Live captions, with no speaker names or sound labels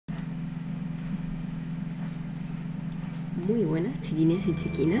Muy buenas, chiquines y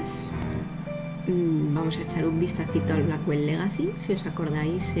chiquinas. Vamos a echar un vistacito al Blackwell Legacy. Si os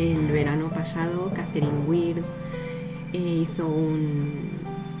acordáis, el verano pasado Catherine Weir hizo un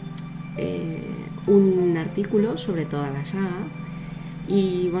artículo sobre toda la saga.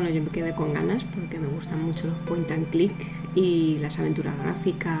 Y bueno, yo me quedé con ganas porque me gustan mucho los point-and-click y las aventuras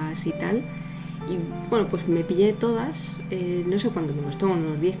gráficas y tal. Y bueno, pues me pillé todas, no sé cuánto me costó,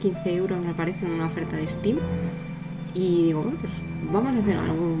 unos 10-15 euros me parece, en una oferta de Steam. Y digo, bueno, pues vamos a hacer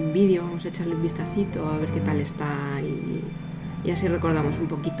algún vídeo, vamos a echarle un vistacito a ver qué tal está y así recordamos un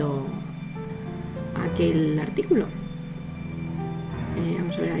poquito aquel artículo.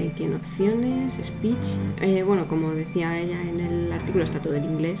 Vamos a ver aquí en opciones, speech. Bueno, como decía ella en el artículo, está todo en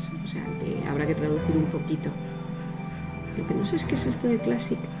inglés, o sea que habrá que traducir un poquito. Lo que no sé es qué es esto de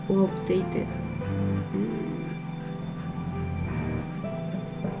classic o updated.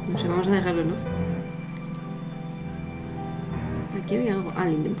 No sé, vamos a dejarlo en off. Aquí había algo. Ah,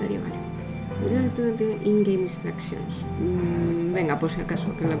 el inventario, vale. In-game instructions. Venga, por si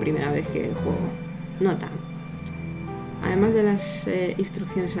acaso, que es la primera vez que juego. Nota. Además de las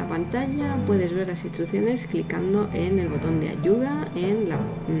instrucciones en la pantalla, puedes ver las instrucciones clicando en el botón de ayuda en la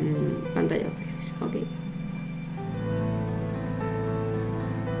pantalla de opciones. Ok.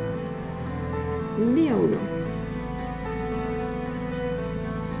 Día 1.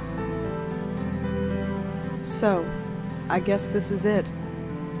 So, I guess this is it.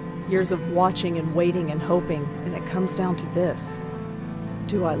 Years of watching and waiting and hoping, and it comes down to this.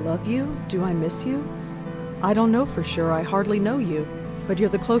 Do I love you? Do I miss you? I don't know for sure, I hardly know you, but you're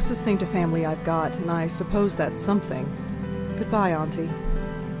the closest thing to family I've got, and I suppose that's something. Goodbye, Auntie.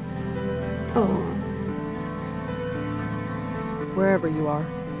 Oh. Wherever you are.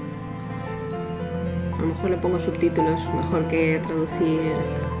 A lo mejor le pongo subtítulos, mejor que traducir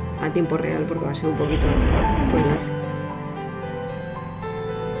a tiempo real porque va a ser un poquito enlace.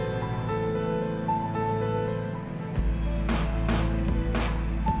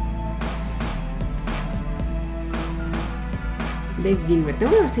 Dave Gilbert.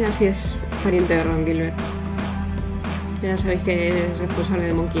 Tengo que investigar si es pariente de Ron Gilbert. Ya sabéis que es responsable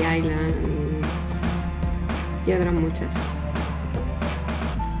de Monkey Island y otras muchas.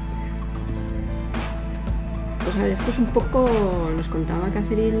 Pues a ver, esto es un poco, nos contaba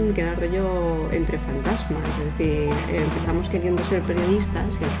Catherine, que era rollo entre fantasmas, es decir, empezamos queriendo ser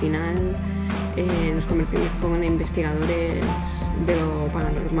periodistas y al final nos convertimos como en investigadores de lo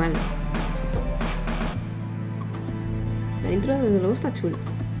paranormal. La intro desde luego está chula.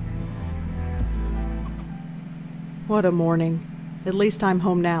 What a morning. At least I'm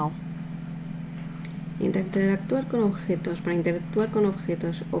home now. Interactuar con objetos. Para interactuar con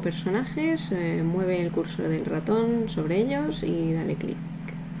objetos o personajes, mueve el cursor del ratón sobre ellos y dale clic.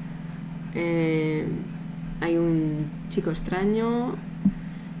 Hay un chico extraño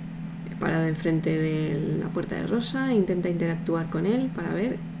parado enfrente de la puerta de rosa. Intenta interactuar con él para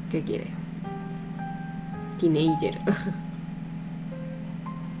ver qué quiere. Teenager.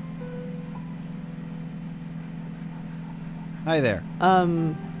 Hi there.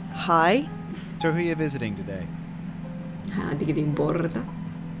 Hi? So who are you visiting today? ¿A ti qué te importa?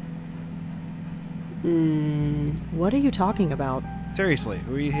 What are you talking about? Seriously,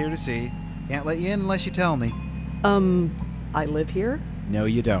 who are you here to see? Can't let you in unless you tell me. I live here? No,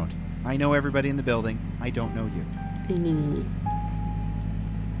 you don't. I know everybody in the building. I don't know you.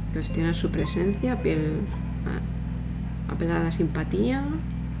 Cuestiona su presencia, apelar a la simpatía.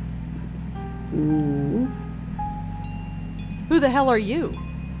 Who the hell are you?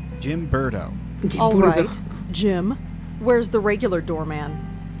 Jim Burdo. All right, Jim. Where's the regular doorman?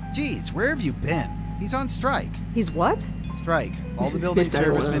 Geez, where have you been? He's on strike. He's what? Strike. All the building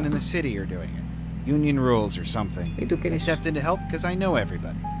servicemen in the city are doing it. Union rules or something. I stepped in to help because I know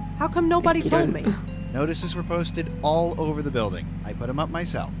everybody. How come nobody told me? Notices were posted all over the building. I put them up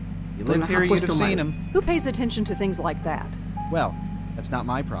myself. You lived here, you'd have seen them. Who pays attention to things like that? Well, that's not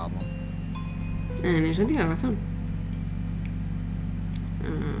my problem. En eso tiene razón.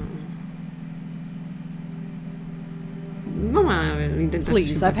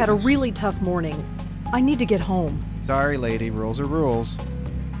 Please, I've had a really tough morning. I need to get home. Sorry, lady. Rules are rules.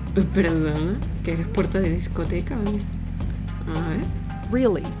 Perdona, que eres puerta de discoteca. A ver.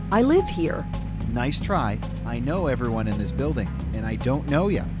 Really, I live here. Nice try. I know everyone in this building, and I don't know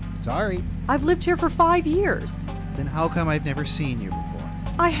you. Sorry. I've lived here for 5 years. Then how come I've never seen you before?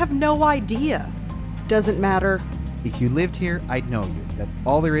 I have no idea. Doesn't matter. If you lived here, I'd know you. That's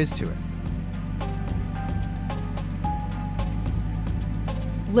all there is to it.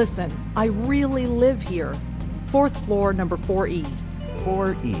 Listen, I really live here. 4th floor, number 4E.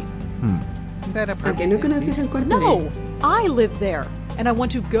 4E. Isn't that a ¿A que no conoces el cuarto? No! I live there, and I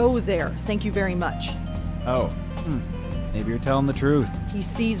want to go there. Thank you very much. Oh, maybe you're telling the truth. He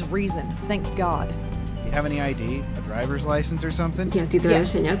sees reason, thank God. Do you have any ID? A driver's license or something?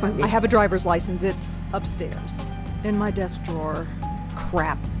 Yes, I have a driver's license. It's upstairs. In my desk drawer.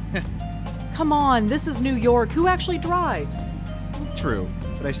 Crap. Come on, this is New York. Who actually drives? True,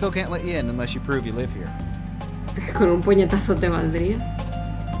 but I still can't let you in unless you prove you live here. Con un puñetazo te valdría.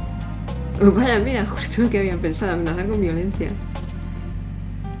 Vaya, mira, justo lo que había pensado, amenazar con violencia.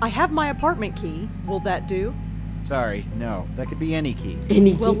 I have my apartment key. Will that do? Sorry, no. That could be any key.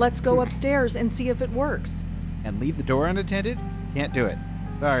 Any key? Well, let's go upstairs and see if it works. And leave the door unattended? Can't do it.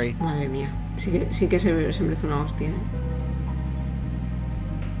 Sorry. Madre mía. Sí que se merece una hostia, ¿eh?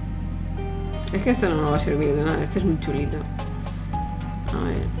 Es que esto no nos va a servir de nada. Este es un chulito. A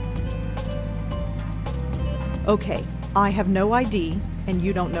ver. Okay, I have no ID, and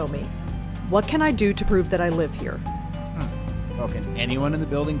you don't know me. What can I do to prove that I live here? Well, can anyone in the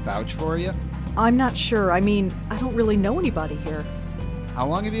building vouch for you? I'm not sure. I mean, I don't really know anybody here. How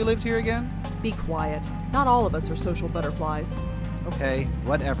long have you lived here again? Be quiet. Not all of us are social butterflies. Okay,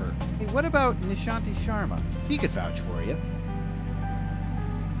 whatever. Hey, what about Nishanti Sharma? She could vouch for you.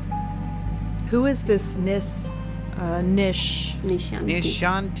 Who is this Nish? Nishanti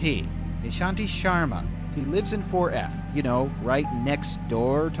Sharma. She lives in 4F. You know, right next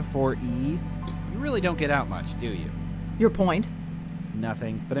door to 4E. You really don't get out much, do you? Your point?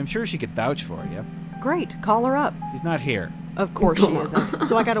 Nothing, but I'm sure she could vouch for you. Great, call her up. She's not here. Of course she isn't,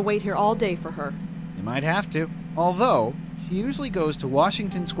 so I gotta wait here all day for her. You might have to. Although, she usually goes to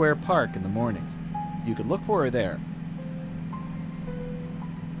Washington Square Park in the mornings. You could look for her there.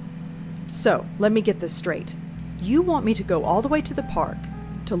 So, let me get this straight. You want me to go all the way to the park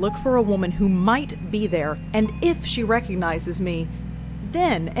to look for a woman who might be there, and if she recognizes me,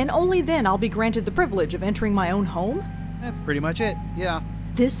 then, and only then, I'll be granted the privilege of entering my own home? That's pretty much it, yeah.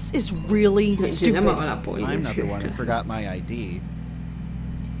 This is really stupid. I'm not the one who forgot my ID.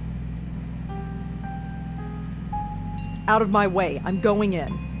 Out of my way. I'm going in.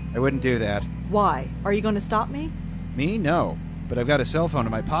 I wouldn't do that. Why? Are you going to stop me? Me? No. But I've got a cell phone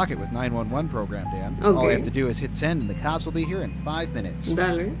in my pocket with 911 programmed in. Okay. All I have to do is hit send and the cops will be here in 5 minutes.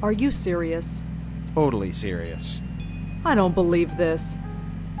 Dale. Are you serious? Totally serious. I don't believe this.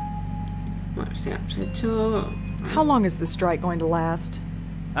 Bueno, hostia, hemos hecho... How long is this strike going to last?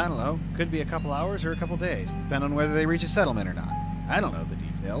 I don't know. Could be a couple hours or a couple days, depending on whether they reach a settlement or not. I don't know the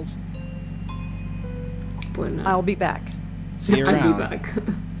details. Pues nada. I'll be back. See you around. I'll be back.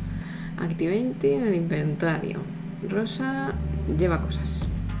 Activate en el inventario. Rosa lleva cosas.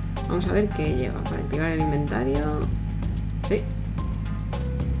 Vamos a ver qué lleva para activar el inventario. Sí.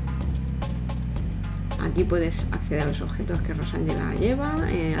 Aquí puedes acceder a los objetos que Rosangela lleva,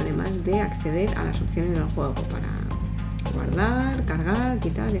 además de acceder a las opciones del juego para guardar, cargar,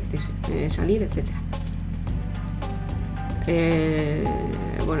 quitar, salir, etc.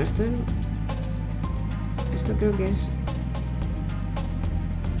 Bueno, esto creo que es...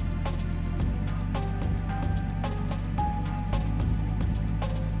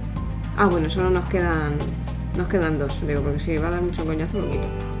 Ah, bueno, solo nos quedan dos, digo, porque si va a dar mucho coñazo lo quito.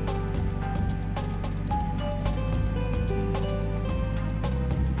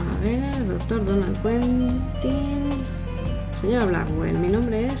 A ver, doctor Donald Quentin. Señora Blackwell, mi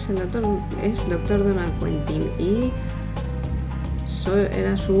nombre es doctor Donald Quentin y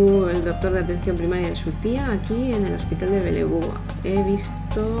era el doctor de atención primaria de su tía aquí en el hospital de Bellevue. He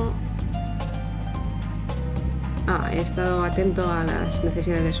estado atento a las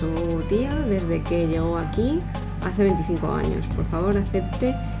necesidades de su tía desde que llegó aquí hace 25 años. Por favor,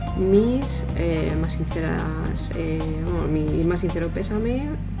 acepte mis más sinceras, mi más sincero pésame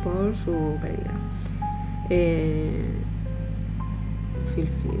por su pérdida. Feel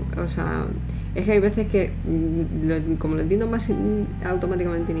free. O sea, es que hay veces que, como lo entiendo más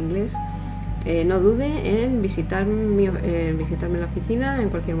automáticamente en inglés, no dude en visitarme en la oficina en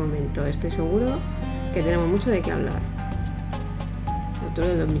cualquier momento. Estoy seguro que tenemos mucho de qué hablar. Octubre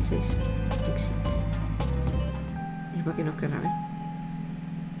del 2006. Exit. ¿Y para qué nos querrá ver?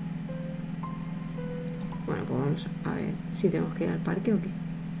 Bueno, pues vamos a ver si tenemos que ir al parque o qué.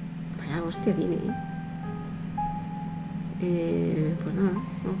 Vaya hostia tiene, pues nada,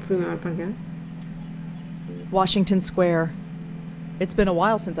 vamos primero al parque, ¿eh? Washington Square. It's been a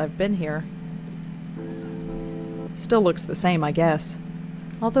while since I've been here. Still looks the same, I guess.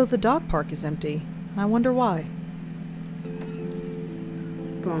 Although the dog park is empty. I wonder why.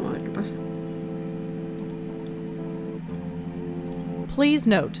 Pues vamos a ver qué pasa. Please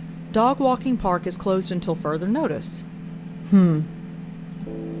note, dog walking park is closed until further notice. The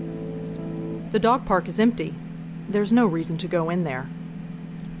dog park is empty. There's no reason to go in there.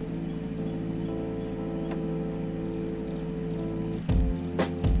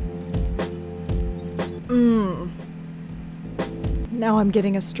 Now I'm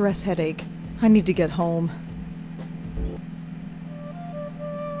getting a stress headache. I need to get home.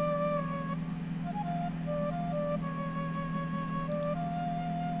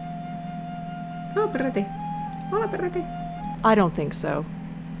 Oh, perrete. Hola, perrete. I don't think so.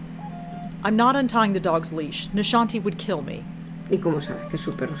 I'm not untying the dog's leash. Nishanti would kill me. ¿Y cómo sabes que es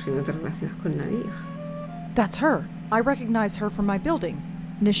su perro si no te relacionas con nadie, hija? That's her. I recognize her from my building.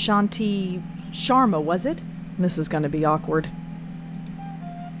 Nishanti Sharma, was it? This is gonna be awkward.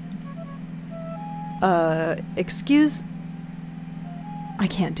 Excuse? I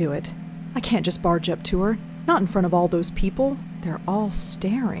can't do it. I can't just barge up to her. Not in front of all those people. They're all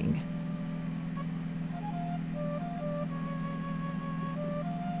staring.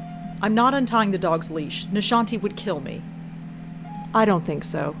 I'm not untying the dog's leash. Nishanti would kill me. I don't think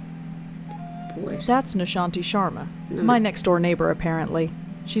so. Pues... That's Nishanti Sharma, No. my next-door neighbor, apparently.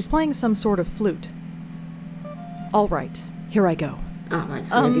 She's playing some sort of flute. All right, here I go. Ah, vale,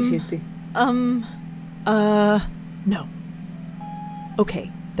 ya quisiste. No.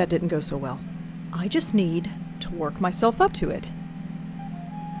 Okay, that didn't go so well. I just need to work myself up to it.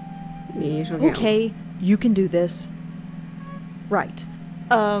 ¿Y eso qué hago? Okay, you can do this. Right.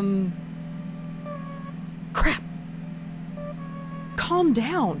 Crap. Calm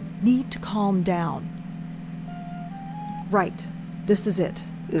down. Need to calm down. Right. This is it.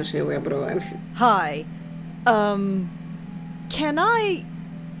 No sé, voy a probar. Hi. Can I...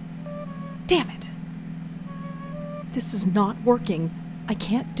 Damn it. This is not working. I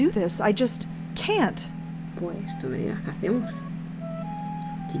can't do this. I just can't. Pues tú me dirás qué hacemos.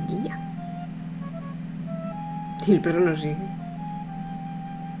 Chiquilla. Si el perro no sigue.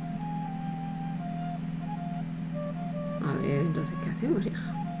 A ver, entonces, ¿qué hacemos,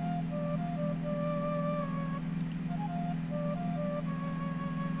 hija?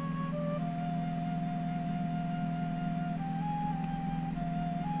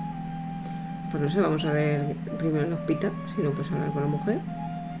 Pues no sé, vamos a ver primero el hospital, si no puedes hablar con la mujer.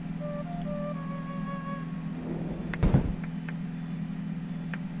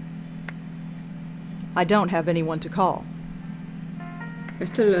 I don't have anyone to call.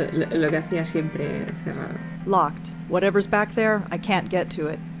 Esto es lo que hacía siempre cerrado. Locked. Whatever's back there, I can't get to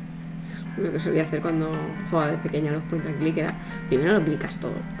it. Lo que solía hacer cuando jugaba de pequeña los point and click era primero lo aplicas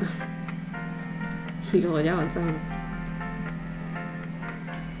todo y luego ya avanzamos.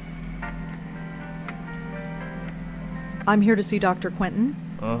 I'm here to see Dr. Quentin.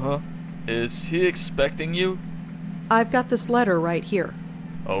 Uh-huh. Is he expecting you? I've got this letter right here.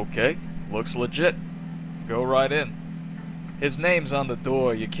 Okay. Looks legit. Go right in. His name's on the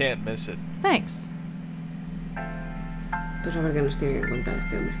door, you can't miss it. Thanks. Pues a ver qué nos tiene que contar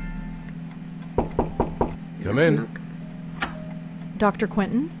este hombre. Come in. Dr.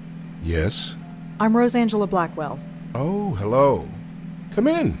 Quentin? Yes. I'm Rosangela Blackwell. Oh, hello. Come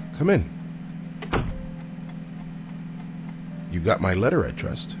in. Come in. You got my letter, I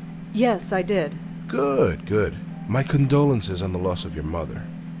trust. Yes, I did. Good, good. My condolences on the loss of your mother.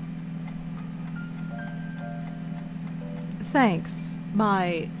 Thanks.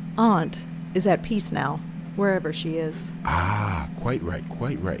 My aunt is at peace now, wherever she is. Ah, quite right,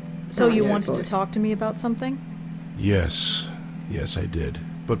 quite right. So you yeah, wanted to boy. talk to me about something? Yes, yes, I did.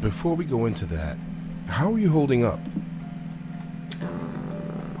 But before we go into that, how are you holding up?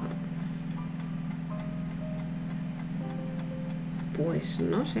 Pues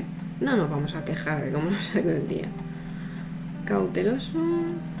no sé. No nos vamos a quejar de cómo nos ha ido el día.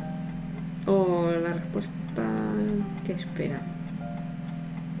 ¿Cauteloso? ¿O la respuesta que espera?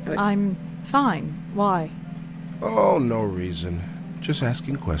 A ver. I'm fine. Why? Oh, no reason. Just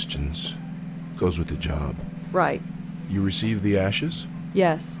asking questions. Goes with the job. Right. You received the ashes?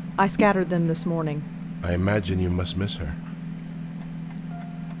 Yes, I scattered them this morning. I imagine you must miss her.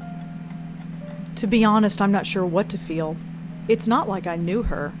 To be honest, I'm not sure what to feel. It's not like I knew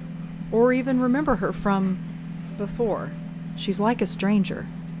her, or even remember her from before. She's like a stranger.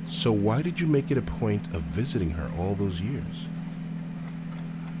 So why did you make it a point of visiting her all those years?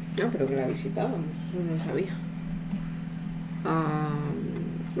 No, pero que la visitábamos, eso no lo sabía.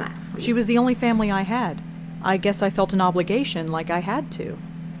 She was the only family I had. I guess I felt an obligation, like I had to.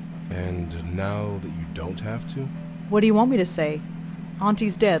 And now that you don't have to? What do you want me to say?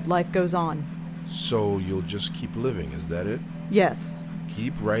 Auntie's dead, life goes on. So you'll just keep living, is that it? Yes.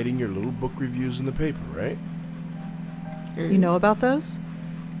 Keep writing your little book reviews in the paper, right? You know about those?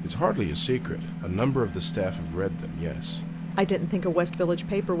 It's hardly a secret. A number of the staff have read them, yes. I didn't think a West Village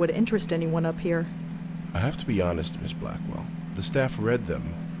paper would interest anyone up here. I have to be honest, Miss Blackwell. The staff read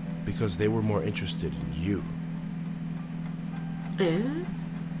them because they were more interested in you.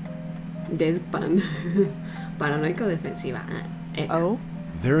 Deadpan. Paranoica o defensiva. Oh?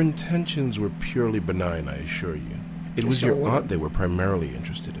 Their intentions were purely benign, I assure you. It was your aunt they were primarily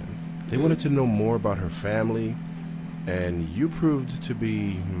interested in. They wanted to know more about her family, and you proved to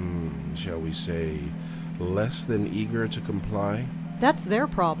be, shall we say, less than eager to comply? That's their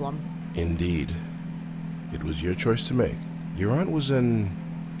problem. Indeed. It was your choice to make. Your aunt was an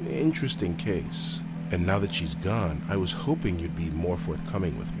interesting case, and now that she's gone, I was hoping you'd be more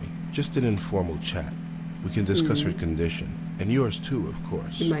forthcoming with me. Just an informal chat. We can discuss her condition, and yours too, of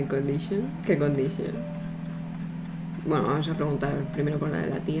course. My condition? ¿Qué condition? Bueno, vamos a preguntar primero por la de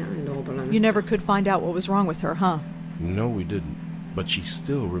la tía y luego por la nuestra. You never could find out what was wrong with her, huh? No, we didn't. But she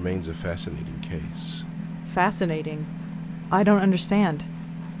still remains a fascinating case. Fascinating. I don't understand.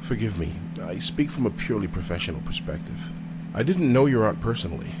 Forgive me. I speak from a purely professional perspective. I didn't know your aunt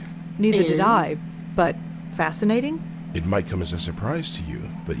personally. Neither did I, but fascinating? It might come as a surprise to you,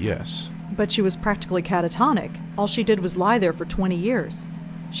 but yes. But she was practically catatonic. All she did was lie there for 20 years.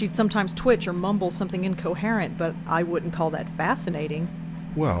 She'd sometimes twitch or mumble something incoherent, but I wouldn't call that fascinating.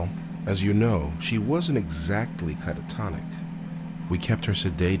 Well, as you know, she wasn't exactly catatonic. We kept her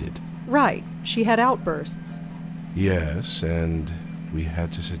sedated. Right. She had outbursts. Yes, and we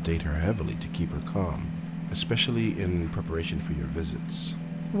had to sedate her heavily to keep her calm, especially in preparation for your visits.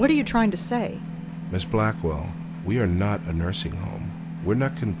 What are you trying to say? Miss Blackwell, we are not a nursing home. We're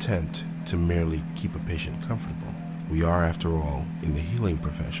not content to merely keep a patient comfortable. We are, after all, in the healing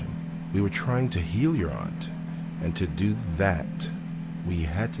profession. We were trying to heal your aunt, and to do that, we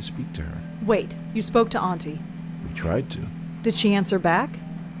had to speak to her. Wait, you spoke to Auntie. We tried to. Did she answer back?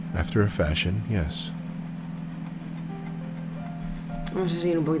 After a fashion, yes. Vamos a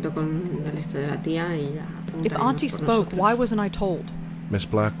seguir un poquito con la lista de la tía y ya preguntaremos If Auntie por spoke, nosotros. why wasn't I told? Miss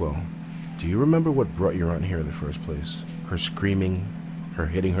Blackwell, do you remember what brought your aunt here in the first place? Her screaming, her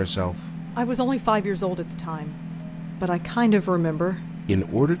hitting herself? I was only 5 years old at the time, but I kind of remember. In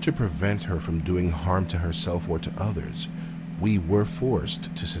order to prevent her from doing harm to herself or to others, we were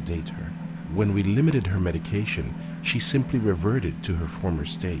forced to sedate her. When we limited her medication, she simply reverted to her former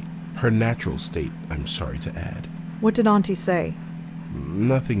state. Her natural state, I'm sorry to add. What did Auntie say?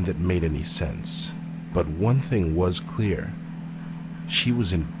 Nothing that made any sense. But one thing was clear. She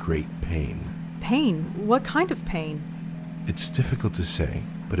was in great pain. Pain? What kind of pain? It's difficult to say,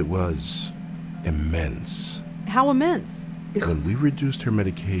 but it was immense. How immense? When we reduced her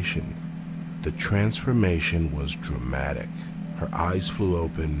medication, the transformation was dramatic. Her eyes flew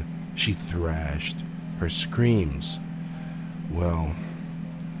open, she thrashed, her screams. Well,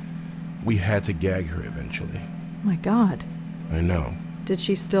 we had to gag her eventually. My God. I know. Did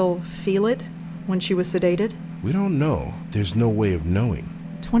she still feel it when she was sedated? We don't know. There's no way of knowing.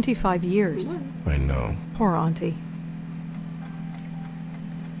 25 years. I know. Poor Auntie.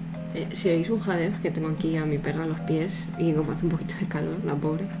 Si oís un jadeo, que tengo aquí a mi perra a los pies y como hace un poquito de calor, la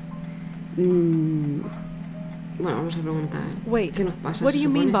pobre. Bueno, vamos a preguntar. Wait, ¿Qué nos pasa? what do se you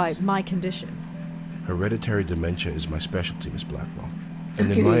mean supone? by my condition? Hereditary dementia is my specialty, Miss Blackwell.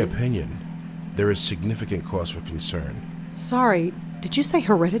 And in my opinion, there is significant cause for concern. Sorry, did you say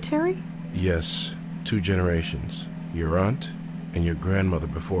hereditary? Yes, 2 generations. Your aunt and your grandmother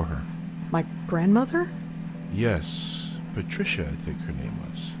before her. My grandmother? Yes, Patricia, I think her name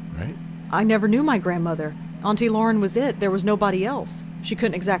was, right? I never knew my grandmother. Auntie Lauren was it. There was nobody else. She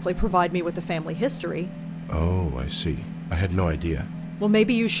couldn't exactly provide me with a family history. Oh, I see. I had no idea. Well,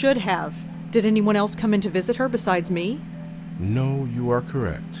 maybe you should have. Did anyone else come in to visit her besides me? No, you are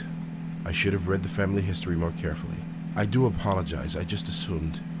correct. I should have read the family history more carefully. I do apologize. I just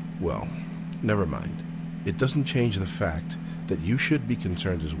assumed... Well, never mind. It doesn't change the fact that you should be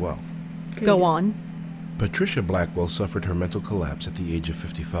concerned as well. Go on. Patricia Blackwell suffered her mental collapse at the age of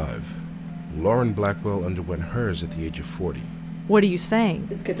 55. Lauren Blackwell underwent hers at the age of 40. What are you saying?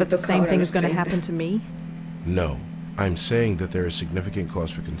 Que te That the toca same ahora thing los is going to 30. happen to me? No, I'm saying that there is significant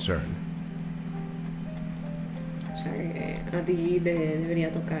cause for concern. O sea, que a ti te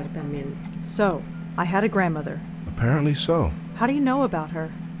debería tocar también. So, I had a grandmother. Apparently so. How do you know about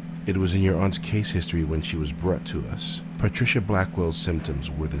her? It was in your aunt's case history when she was brought to us. Patricia Blackwell's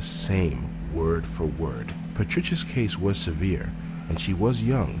symptoms were the same, word for word. Patricia's case was severe, and she was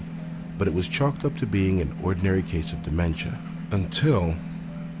young, but it was chalked up to being an ordinary case of dementia. Until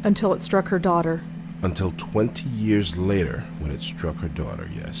it struck her daughter. Until 20 years later, when it struck her daughter,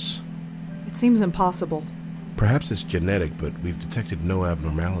 yes. It seems impossible. Perhaps it's genetic, but we've detected no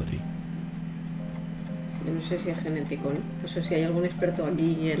abnormality. Yo no sé si es genético, ¿no? Eso si hay algún experto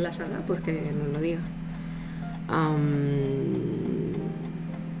aquí en la saga, pues que nos lo diga.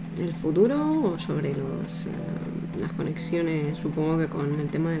 el futuro o sobre las conexiones, supongo que con el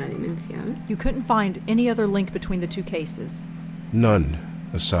tema de la demencia. You couldn't find any other link between the two cases. None,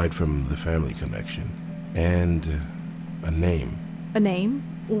 aside from the family connection. And a name. A name?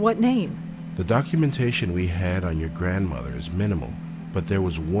 What name? The documentation we had on your grandmother is minimal, but there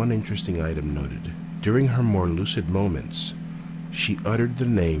was one interesting item noted. During her more lucid moments, she uttered the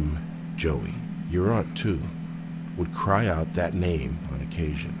name Joey. Your aunt, too, would cry out that name on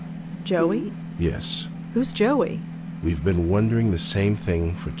occasion. Joey? Yes. Who's Joey? We've been wondering the same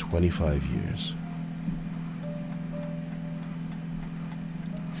thing for 25 years.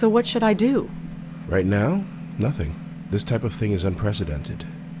 So what should I do? Right now, nothing. This type of thing is unprecedented.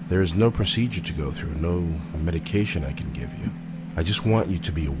 There is no procedure to go through, no medication I can give you. I just want you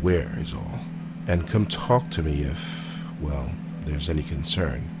to be aware, is all. And come talk to me if, well, there's any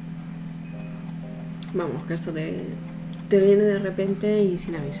concern. Vamos, que esto te viene de repente y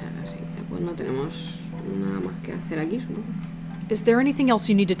sin avisar, así que pues no tenemos nada más que hacer aquí, supongo. Is there anything else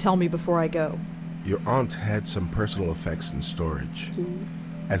you need to tell me before I go? Your aunt had some personal effects in storage.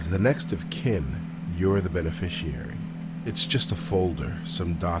 As the next of kin, you're the beneficiary. It's just a folder,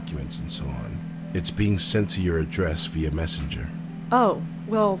 some documents and so on. It's being sent to your address via messenger. Oh,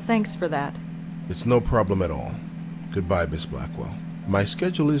 well, thanks for that. It's no problem at all. Goodbye, Miss Blackwell. My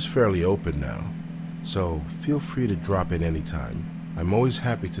schedule is fairly open now, so feel free to drop in anytime. I'm always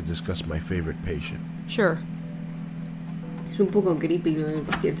happy to discuss my favorite patient. Sure. Es un poco creepy lo del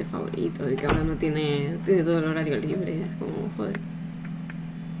paciente favorito y que ahora no tiene todo el horario libre. Es como, joder.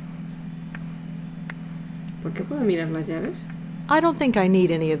 ¿Por qué puedo mirar las llaves? I don't think I need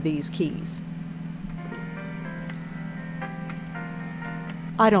any of these keys.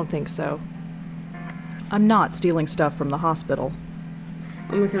 I don't think so. I'm not stealing stuff from the hospital.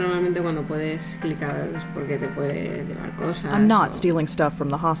 Hombre, que normalmente cuando puedes clicar es porque te puede llevar cosas. I'm not stealing stuff from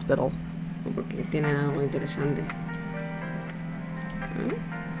the hospital. O porque tienen algo interesante. ¿Eh?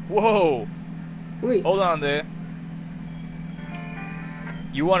 Whoa! Uy. Hold on there.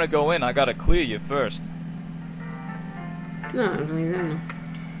 You want to go in, I gotta clear you first. No, en realidad no.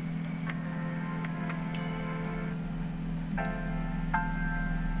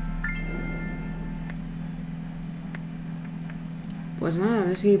 Pues nada, a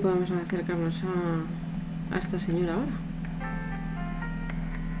ver si podemos acercarnos a esta señora ahora.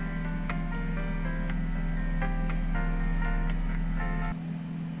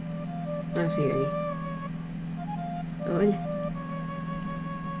 Ah, sí, aquí. Hola.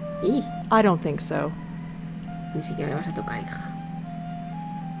 ¡Y! I don't think so. Ni siquiera me vas a tocar, hija.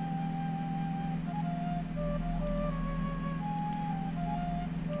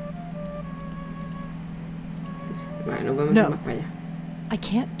 Bueno, podemos ir más para allá. I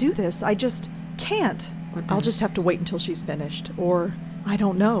can't do this. I just can't. I'll just have to wait until she's finished. Or, I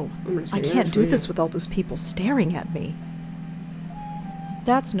don't know. Hombre, I sería can't lo do suyo. this with all those people staring at me.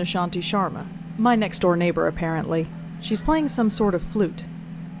 That's Nishanti Sharma, my next door neighbor apparently. She's playing some sort of flute.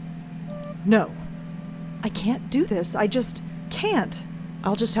 No. I can't do this. I just can't.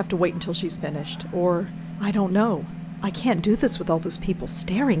 I'll just have to wait until she's finished. Or, I don't know. I can't do this with all those people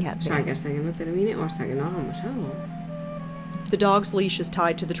staring at O sea, me. que hasta que no termine o hasta que no hagamos algo. The dog's leash is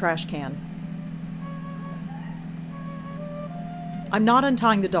tied to the trash can. I'm not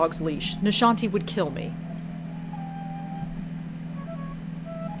untying the dog's leash. Nishanti would kill me.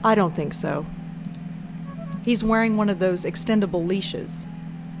 I don't think so. He's wearing one of those extendable leashes.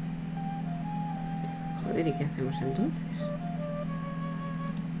 Joder, ¿y qué hacemos entonces?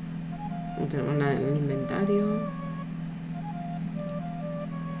 No tenemos nada en el inventario.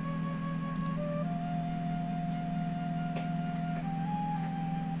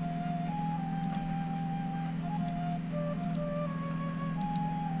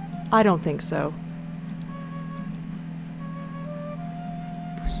 I don't think so.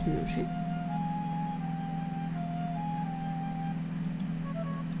 Pues no sé.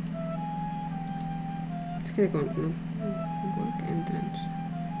 Es que no. Work entrance.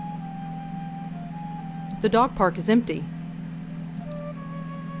 The dog park is empty.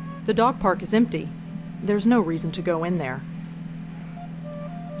 The dog park is empty. There's no reason to go in there.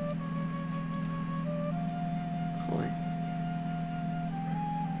 Joder.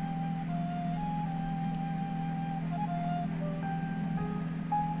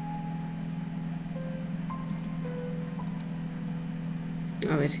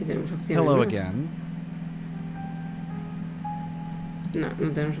 A ver si tenemos opciones. Hello ¿no? again. No,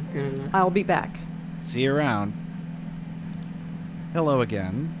 no tenemos opciones. No. I'll be back. See you around. Hello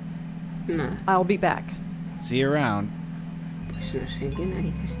again. Nada. I'll be back. See you around. Pues no sé qué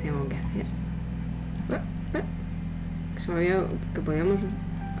narices tengo que hacer. Que se me había... Que podíamos...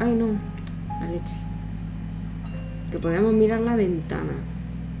 Ay, no. La leche. Que podíamos mirar la ventana.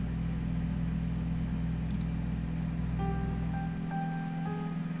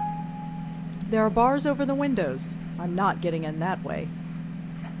 There are bars over the windows. I'm not getting in that way.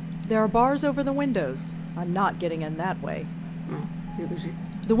 There are bars over the windows. I'm not getting in that way. Ah, yo qué sé.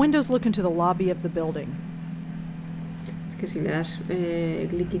 The windows look into the lobby of the building. Es que si le das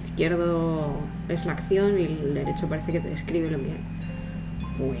clic izquierdo es la acción y el derecho parece que te describe lo que hay.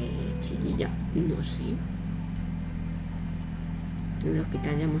 Pues chiquilla, no sé. En el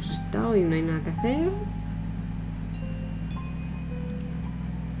hospital ya hemos estado y no hay nada que hacer.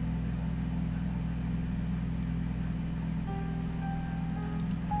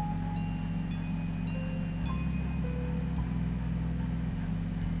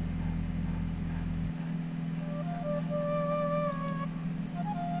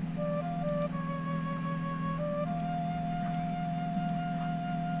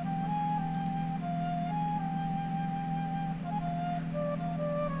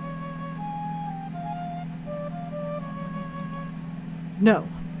 No.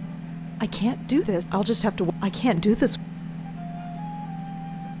 I can't do this. I'll just have to... I can't do this.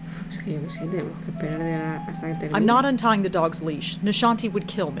 Es que yo que sé, tenemos que esperar de verdad hasta que termine. I'm not untying the dog's leash. Nishanti would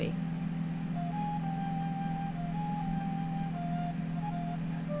kill me.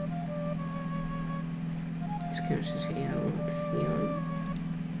 Es que no sé si hay alguna opción.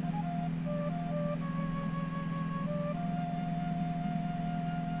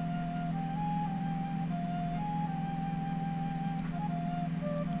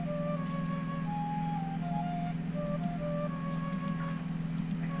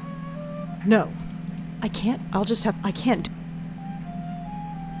 No. I can't. I'll just have... I can't...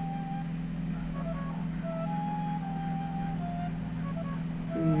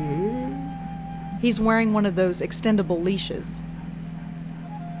 He's wearing one of those extendable leashes.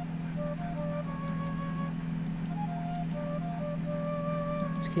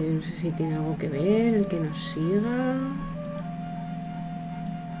 Es que yo no sé si tiene algo que ver el que nos siga.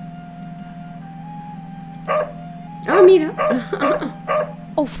 ¡Ah, mira!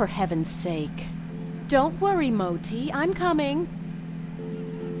 Oh, for heaven's sake. Don't worry, Moti. I'm coming.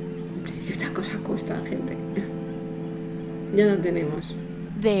 Esta cosa cuesta, gente. Ya la tenemos.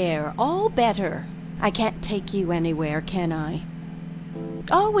 There, all better. I can't take you anywhere, can I?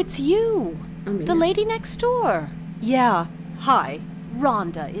 Oh, it's you. Ah, mira. The lady next door. Yeah. Hi.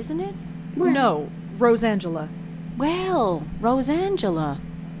 Rhonda, isn't it? Bueno. No. Rosangela. Well, Rosangela.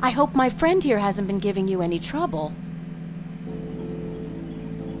 I hope my friend here hasn't been giving you any trouble.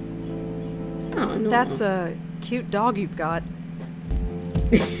 Ah, no. That's a cute dog you've got.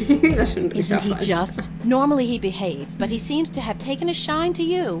 La sonrisa Isn't he falsa. just? Normally he behaves, but he seems to have taken a shine to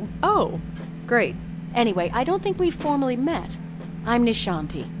you. Oh, great. Anyway, I don't think we've formally met. I'm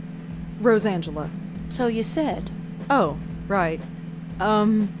Nishanti. Rosangela. So you said. Oh, right.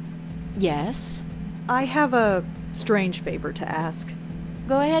 Yes? I have a strange favor to ask.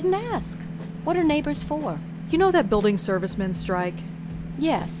 Go ahead and ask. What are neighbors for? You know that building servicemen strike?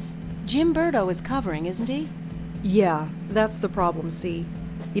 Yes. Jim Burdo is covering, isn't he? Yeah, that's the problem, see.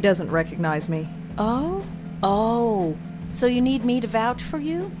 He doesn't recognize me. Oh? Oh. So you need me to vouch for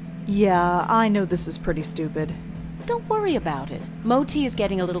you? Yeah, I know this is pretty stupid. Don't worry about it. Moti is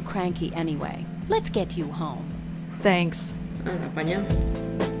getting a little cranky anyway. Let's get you home. Thanks. Ahora, apaña.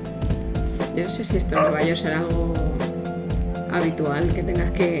 Yo no sé si esto en Nueva York será algo habitual, que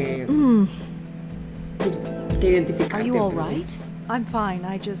tengas que identificarte. Are you all pero- right? I'm fine,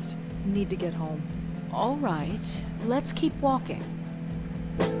 I just need to get home. All right. Let's keep walking.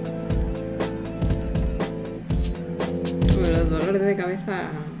 Bueno, los dolores de cabeza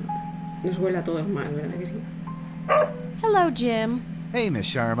nos huele a todos mal, ¿verdad que sí? Hello, Jim. Hey, Miss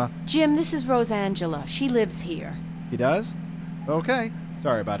Sharma. Jim, this is Rosangela. She lives here. He does? Okay.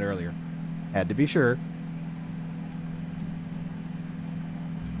 Sorry about earlier. Had to be sure.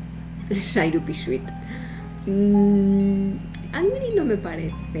 Sairupi Sweet. Angry no me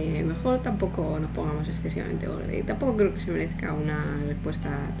parece. Mejor tampoco nos pongamos excesivamente borde. Y tampoco creo que se merezca una respuesta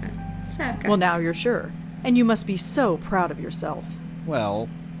tan sarcástica. Well, now you're sure. And you must be so proud of yourself. Well,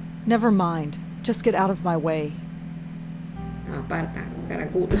 Never mind. Just get out of my way. Aparta,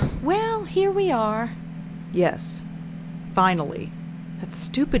 caraculo. Well, here we are. Yes. Finally. That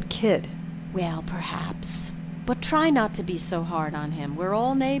stupid kid. Well, perhaps. But try not to be so hard on him. We're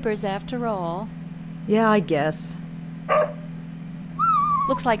all neighbors after all. Yeah, I guess.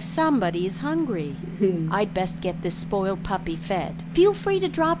 Looks like somebody's hungry. I'd best get this spoiled puppy fed. Feel free to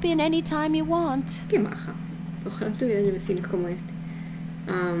drop in any time you want. Qué maja. Ojalá tuviera yo vecinos como este.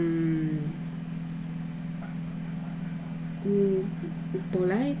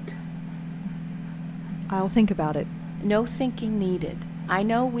 polite. I'll think about it. No thinking needed. I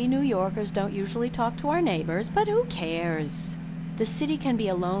know we New Yorkers don't usually talk to our neighbors, but who cares? The city can be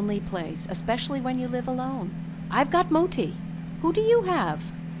a lonely place, especially when you live alone. I've got Moti. Who do you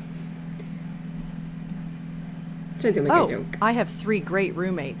have? Trying to make a Oh, joke. I have 3 great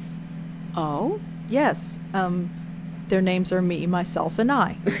roommates. Oh? Yes, their names are me, myself, and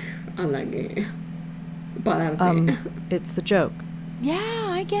I. A la que... Pa darte. It's a joke. Yeah,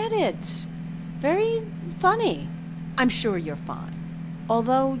 I get it. Very funny. I'm sure you're fine.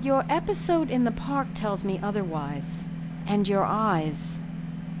 Although your episode in the park tells me otherwise. And your eyes.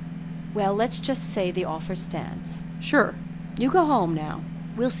 Well, let's just say the offer stands. Sure. You go home now.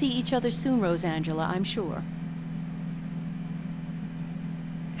 We'll see each other soon, Rosangela, I'm sure.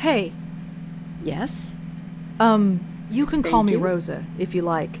 Hey, Yes? you can call Thank me you. Rosa, if you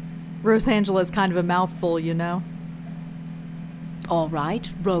like. Rosangela's kind of a mouthful, you know? All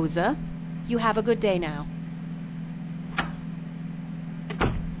right, Rosa. You have a good day now.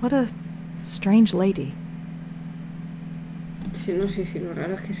 What a strange lady. Sí, no sé si lo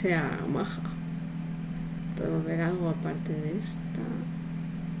raro es que sea maja. Podemos ver algo aparte de esta.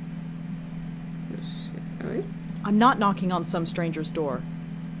 No sé. A ver. I'm not knocking on some stranger's door.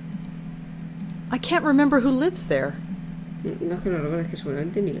 I can't remember who lives there. No es que lo recuerdes, que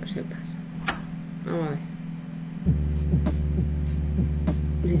seguramente ni lo sepas. Vamos a ver.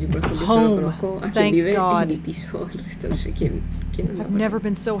 Yo, por ejemplo, solo Home. conozco a quien Thank vive God. en mi piso. El resto no sé quién anda I've por never ahí.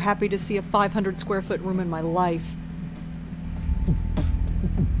 been so happy to see a 500 square foot room in my life.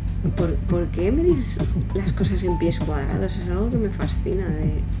 ¿Por qué medís las cosas en pies cuadrados? Es algo que me fascina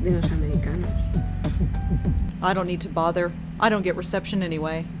de los americanos. I don't need to bother. I don't get reception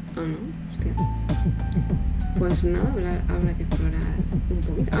anyway. Ah, no, hostia. Pues nada, habrá que explorar un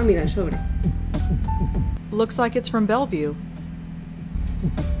poquito. Ah, mira, el sobre. Looks like it's from Bellevue.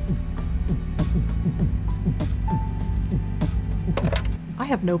 I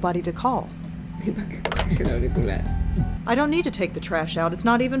have nobody to call. ¿Y para qué coges el auricular? I don't need to take the trash out. It's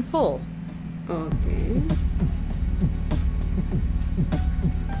not even full. Ok.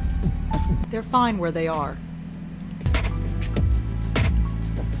 They're fine where they are.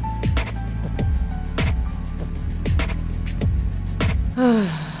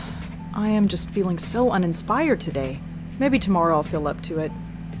 I am just feeling so uninspired today. Maybe tomorrow I'll feel up to it.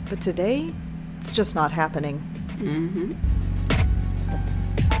 But today, it's just not happening. Mhm.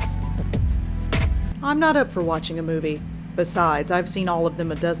 I'm not up for watching a movie. Besides, I've seen all of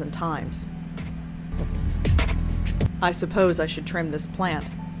them a dozen times. I suppose I should trim this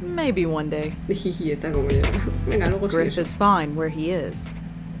plant. Maybe one day. Jiji, está como yo. Venga, luego sí Griff eso. is fine where he is.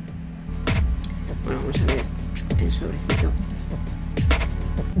 Bueno, vamos a ver el sobrecito.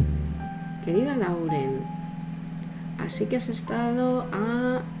 Querida Lauren, así que has estado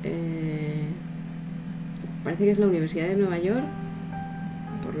a... parece que es la Universidad de Nueva York,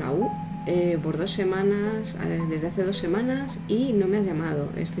 por la U, por 2 semanas, desde hace 2 semanas, y no me has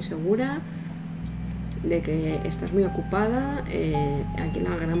llamado. Estoy segura de que estás muy ocupada aquí en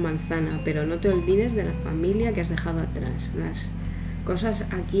la Gran Manzana, pero no te olvides de la familia que has dejado atrás. Las cosas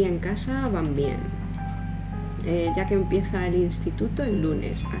aquí en casa van bien. Ya que empieza el instituto el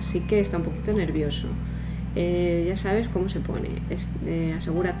lunes, así que está un poquito nervioso. Ya sabes cómo se pone.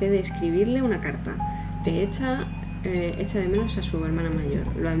 Asegúrate de escribirle una carta. Te echa de menos a su hermana mayor,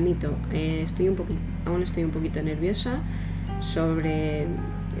 lo admito. Aún estoy un poquito nerviosa sobre...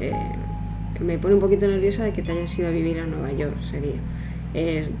 me pone un poquito nerviosa de que te hayas ido a vivir a Nueva York, sería.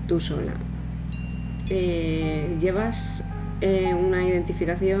 Tú sola. Llevas una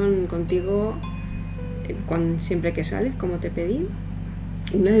identificación contigo siempre que sales, como te pedí.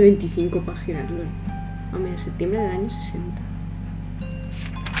 Una de 25 páginas, lol. Ah, mira, septiembre del año 60.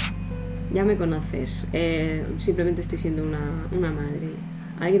 Ya me conoces. Simplemente estoy siendo una madre.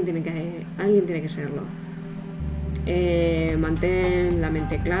 Alguien tiene que serlo. Mantén la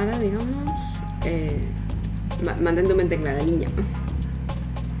mente clara, digamos. Mantén tu mente clara, niña.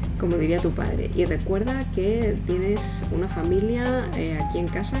 Como diría tu padre. Y recuerda que tienes una familia aquí en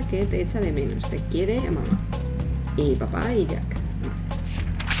casa que te echa de menos. Te quiere mamá. Y papá y Jack.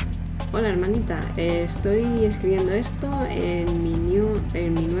 Hola hermanita, estoy escribiendo esto en mi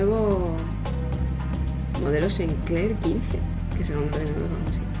nuevo modelo Sinclair 15, que será un ordenador o algo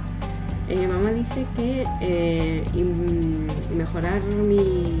así. Mamá dice que mejorar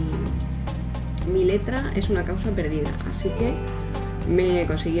mi letra es una causa perdida, así que me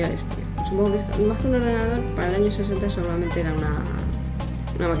consiguió este. Supongo que esto, más que un ordenador, para el año 60 solamente era una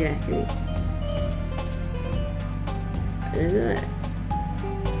máquina de escribir.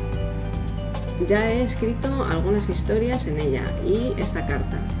 ya he escrito algunas historias en ella y esta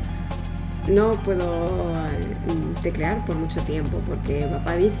carta. No puedo teclear por mucho tiempo porque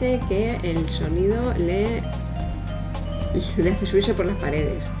papá dice que el sonido le hace subirse por las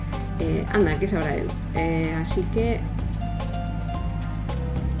paredes. Anda, ¿qué sabrá él? Así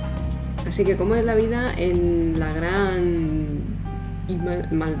que como es la vida en la gran y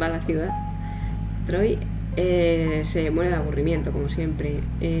malvada ciudad, Troy se muere de aburrimiento, como siempre.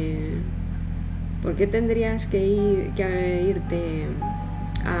 ¿Por qué tendrías que irte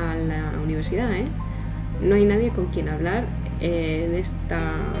a la universidad, No hay nadie con quien hablar en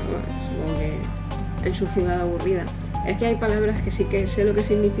esta, supongo que en su ciudad aburrida. Es que hay palabras que sí que sé lo que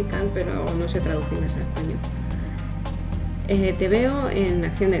significan, pero no sé traducirlas al español. Te veo en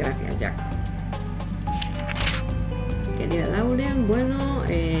Acción de Gracias, Jack. Querida Lauren, bueno,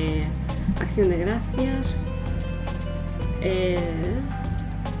 Acción de Gracias.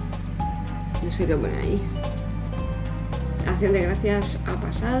 No sé qué pone ahí. Acción de Gracias ha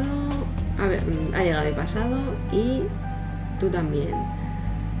pasado, ha llegado y pasado, y tú también.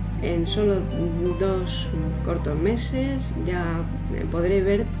 En solo 2 cortos meses ya podré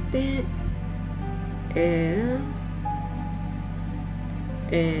verte,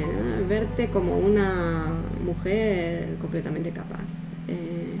 verte como una mujer completamente capaz.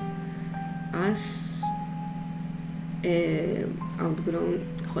 Has outgrown.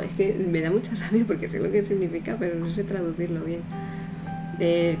 Joder, es que me da mucha rabia porque sé lo que significa, pero no sé traducirlo bien.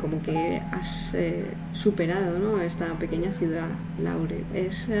 Como que has superado, ¿no?, esta pequeña ciudad, Lauren.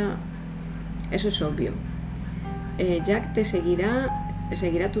 Eso es obvio. Jack te seguirá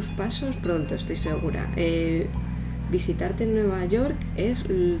tus pasos pronto, estoy segura. Visitarte en Nueva York es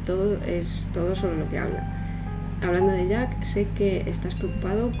todo sobre lo que habla. Hablando de Jack, sé que estás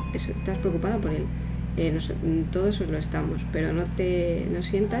preocupada por él. Todos lo estamos, pero no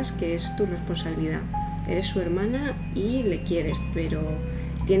sientas que es tu responsabilidad. Eres su hermana y le quieres, pero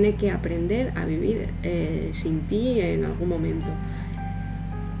tiene que aprender a vivir sin ti en algún momento.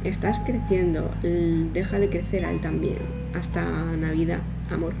 Estás creciendo, déjale crecer a él también. Hasta Navidad,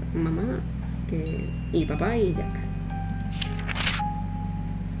 amor, mamá y papá y Jack.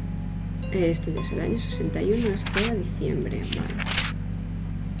 Esto ya es el año 61 hasta diciembre. Vale.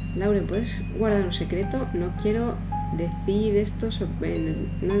 Lauren, ¿puedes guardar un secreto? No quiero decir esto,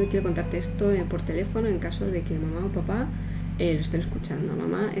 no quiero contarte esto por teléfono en caso de que mamá o papá lo estén escuchando.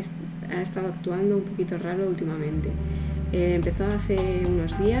 Mamá ha estado actuando un poquito raro últimamente. Empezó hace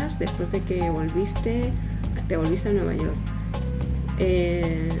unos días, después de que te volviste a Nueva York.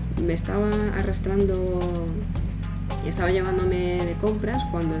 Me estaba arrastrando, estaba llevándome de compras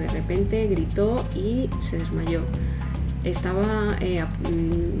cuando de repente gritó y se desmayó. Estaba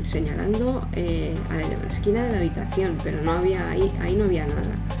señalando a la esquina de la habitación, pero ahí no había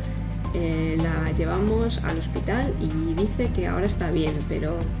nada. La llevamos al hospital y dice que ahora está bien,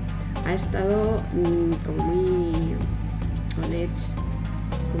 pero ha estado como muy on edge,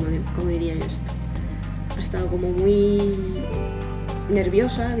 ¿cómo diría yo esto? Ha estado como muy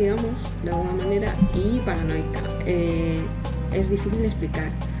nerviosa, digamos, de alguna manera, y paranoica. Es difícil de explicar.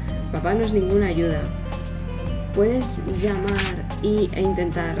 Papá no es ninguna ayuda. Puedes llamar e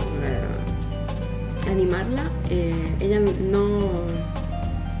intentar animarla. Ella no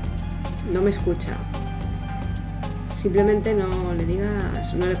me escucha. Simplemente no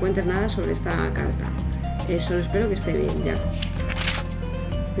le cuentes nada sobre esta carta. Solo espero que esté bien, ya.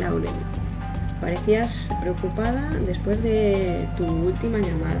 Lauren, parecías preocupada después de tu última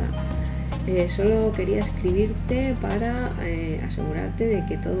llamada. Solo quería escribirte para asegurarte de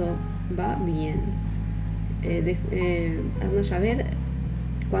que todo va bien. Haznos saber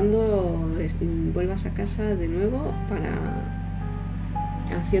cuando vuelvas a casa de nuevo para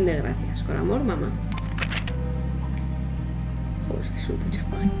Acción de Gracias. Con amor, mamá. Joder, es que es un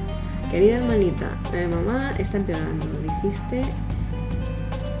puchapán. Querida hermanita, mamá está empeorando.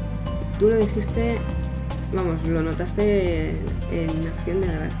 Tú lo dijiste, vamos, lo notaste en Acción de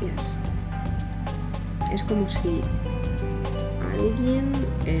Gracias. Es como si alguien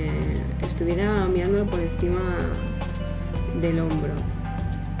estuviera mirándolo por encima del hombro.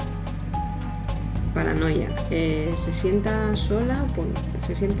 Paranoia. Se sienta sola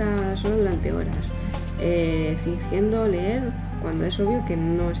durante horas, fingiendo leer cuando es obvio que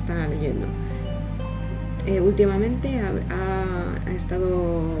no está leyendo. Últimamente ha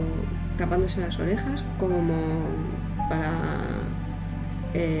estado tapándose las orejas como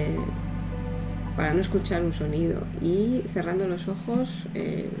para no escuchar un sonido y cerrando los ojos,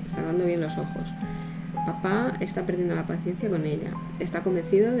 cerrando bien los ojos. Papá está perdiendo la paciencia con ella. Está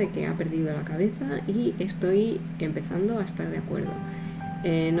convencido de que ha perdido la cabeza y estoy empezando a estar de acuerdo.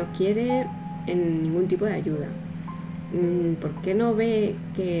 No quiere en ningún tipo de ayuda. ¿Por qué no ve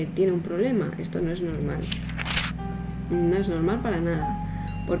que tiene un problema? Esto no es normal. No es normal para nada.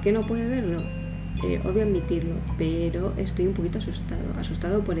 ¿Por qué no puede verlo? Odio admitirlo, pero estoy un poquito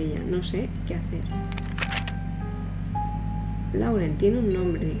asustado por ella. No sé qué hacer. Lauren tiene un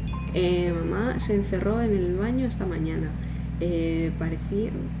nombre. Mamá se encerró en el baño esta mañana.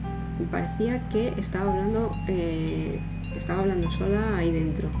 Parecía que estaba hablando sola ahí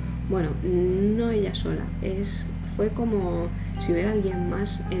dentro. Bueno, no ella sola. Fue como si hubiera alguien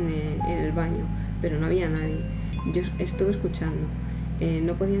más en el baño, pero no había nadie. Yo estuve escuchando.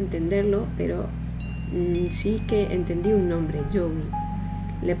 No podía entenderlo, pero sí que entendí un nombre, Joey.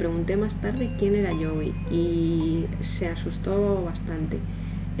 Le pregunté más tarde quién era Joey y se asustó bastante.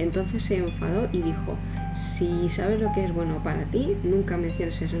 Entonces se enfadó y dijo: si sabes lo que es bueno para ti, nunca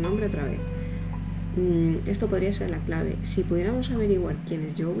menciones ese nombre otra vez. Esto podría ser la clave. Si pudiéramos averiguar quién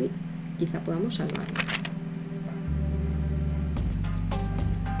es Joey, quizá podamos salvarlo.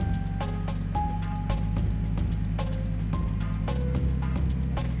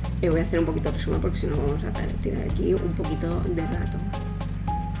 Voy a hacer un poquito de resumen porque si no vamos a tirar aquí un poquito de rato.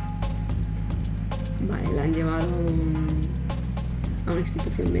 Vale, la han llevado a una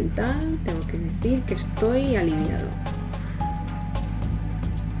institución mental. Tengo que decir que estoy aliviado.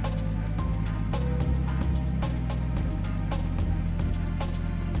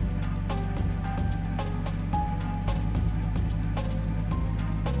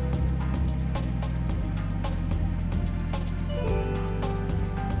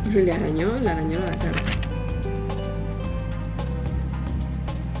 Le arañó la cara.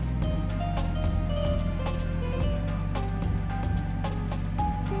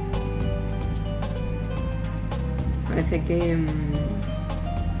 Parece que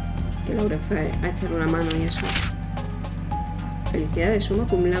Laura fue a echar una mano y eso. Felicidades, summa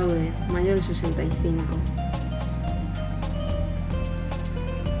cum laude, mayo del 65.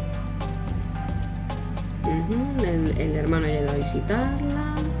 El hermano ha ido a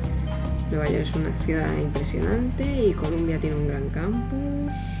visitarla. Nueva York es una ciudad impresionante y Columbia tiene un gran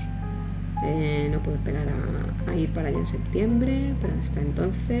campus. No puedo esperar a ir para allá en septiembre, pero hasta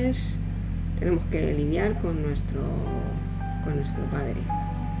entonces tenemos que lidiar con nuestro padre.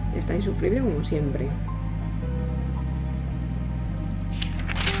 Está insufrible como siempre.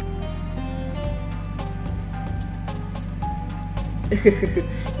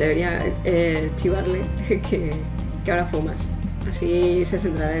 Debería chivarle que ahora fumas. Así se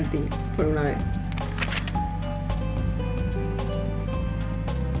centrará en ti, por una vez.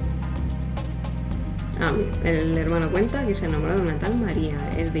 El hermano cuenta que se enamoró de una tal María.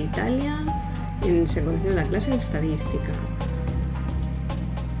 Es de Italia y se conoció en la clase de estadística.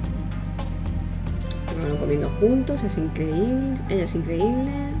 Acabaron comiendo juntos, es increíble. Ella es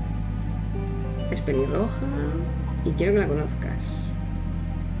increíble. Es pelirroja. Y quiero que la conozcas.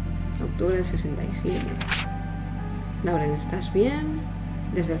 Octubre del 67. Lauren, ¿estás bien?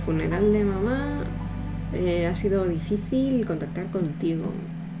 Desde el funeral de mamá ha sido difícil contactar contigo.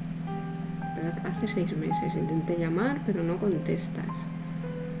 Pero hace 6 meses intenté llamar, pero no contestas.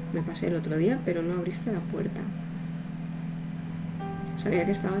 Me pasé el otro día, pero no abriste la puerta. Sabía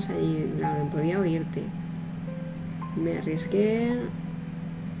que estabas allí, Lauren, podía oírte. Me arriesgué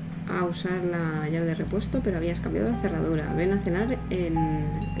a usar la llave de repuesto, pero habías cambiado la cerradura. Ven a cenar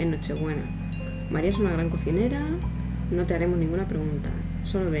en Nochebuena. María es una gran cocinera. No te haremos ninguna pregunta.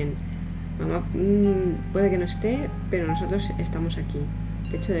 Solo ven. Mamá puede que no esté, pero nosotros estamos aquí.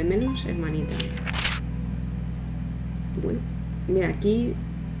 Te echo de menos, hermanita. Bueno, mira, aquí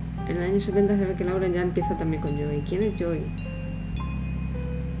en el año 70 se ve que Laura ya empieza también con Joey. ¿Quién es Joey?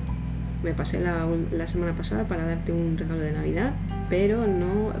 Me pasé la semana pasada para darte un regalo de Navidad, pero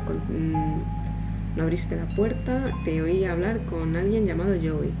no abriste la puerta. Te oí hablar con alguien llamado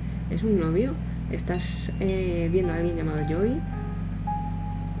Joey. ¿Es un novio? ¿Estás viendo a alguien llamado Joey?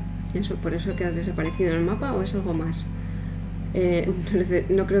 ¿Por eso que has desaparecido en el mapa o es algo más?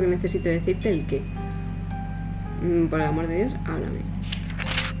 No creo que necesite decirte el qué. Por el amor de Dios, háblame.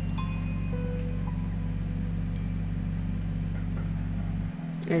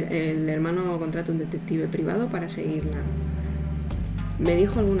 El hermano contrata un detective privado para seguirla. Me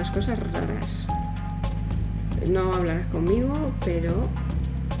dijo algunas cosas raras. No hablarás conmigo, pero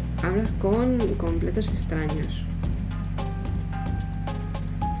hablas con completos extraños.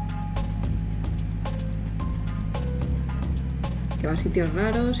 Que va a sitios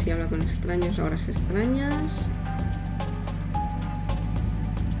raros y habla con extraños a horas extrañas.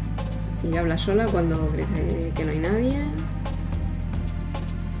 Y habla sola cuando cree que no hay nadie.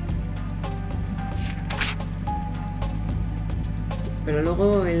 pero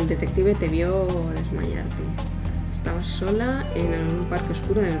luego el detective te vio desmayarte. Estabas sola en un parque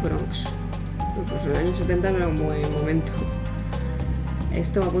oscuro del Bronx. Pues en el año 70 no era un buen momento.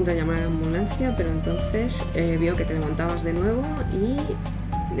 Estuvo a punto de llamar a la ambulancia, pero entonces vio que te levantabas de nuevo y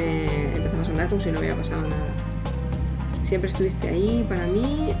empezabas a andar como si no hubiera pasado nada. Siempre estuviste ahí para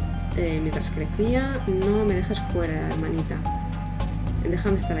mí mientras crecía. No me dejes fuera, hermanita.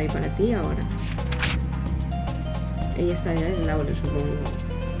 Déjame estar ahí para ti ahora. Y esta ya es Laura, supongo.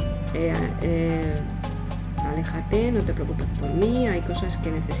 Aléjate, no te preocupes por mí. Hay cosas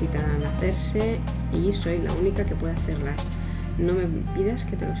que necesitan hacerse y soy la única que puede hacerlas. No me pidas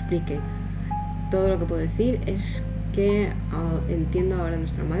que te lo explique. Todo lo que puedo decir es que entiendo ahora a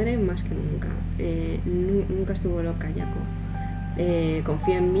nuestra madre más que nunca. Nunca estuvo loca, Jaco.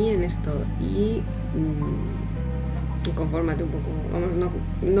 Confía en mí en esto y confórmate un poco. Vamos,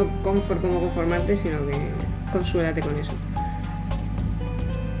 no como conformarte, sino que consuélate con eso.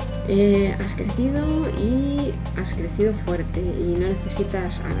 Has crecido y has crecido fuerte y no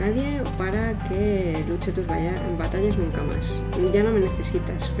necesitas a nadie para que luche tus batallas nunca más. Ya no me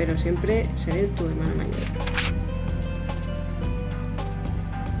necesitas, pero siempre seré tu hermana mayor.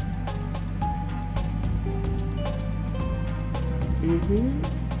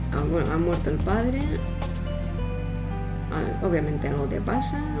 Bueno, ha muerto el padre. Obviamente algo te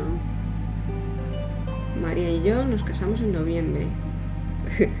pasa. María y yo nos casamos en noviembre.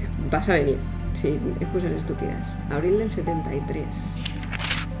 Vas a venir. Sí, excusas estúpidas. Abril del 73.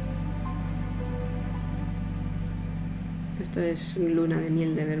 Esto es luna de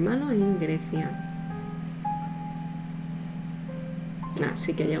miel del hermano en Grecia.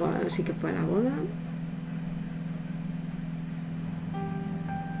 Sí que llegó, sí que fue a la boda.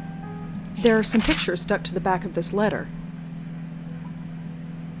 There are some pictures stuck to the back of this letter.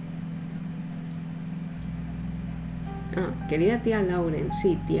 Querida tía Lauren.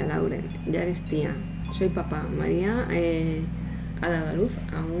 Sí, tía Lauren, ya eres tía. Soy papá. María ha dado a luz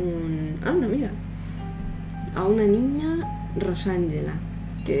a un... Anda, mira. A una niña, Rosángela,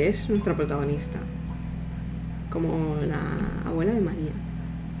 que es nuestra protagonista. Como la abuela de María.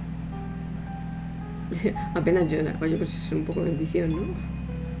 Apenas llora. Oye, pues es un poco bendición, ¿no?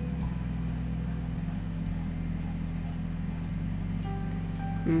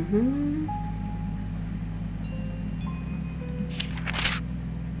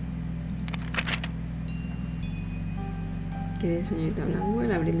 Querida señorita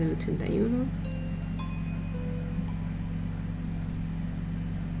Blackwell, abril del 81.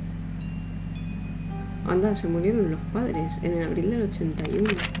 Anda, se murieron los padres en el abril del 81.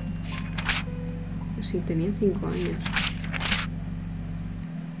 Sí, tenía 5 años.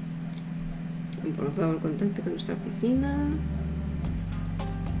 Por favor, contacte con nuestra oficina.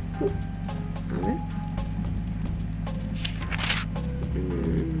 A ver.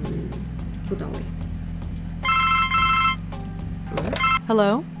 Puta güey.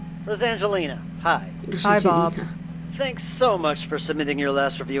 Hello? Rosangelina, hi. Hi, Bob. Thanks so much for submitting your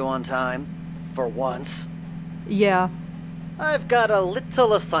last review on time. For once. Yeah. I've got a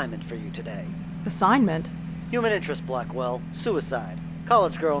little assignment for you today. Assignment? Human interest, Blackwell. Suicide.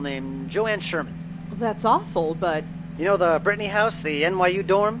 College girl named Joanne Sherman. Well, that's awful, but... You know the Brittany house, the NYU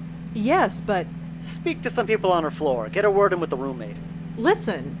dorm? Yes, but... Speak to some people on her floor. Get a word in with the roommate.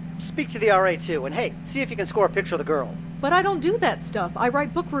 Listen. Speak to the RA too, and hey, see if you can score a picture of the girl. But I don't do that stuff. I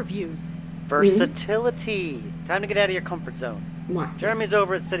write book reviews. Versatility. Time to get out of your comfort zone. What? Jeremy's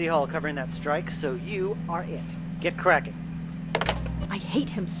over at City Hall covering that strike, so you are it. Get cracking. I hate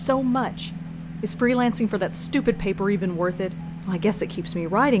him so much. Is freelancing for that stupid paper even worth it? Well, I guess it keeps me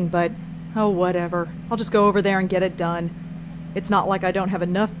writing, but... Oh, whatever. I'll just go over there and get it done. It's not like I don't have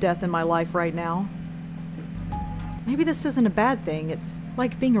enough death in my life right now. Maybe this isn't a bad thing. It's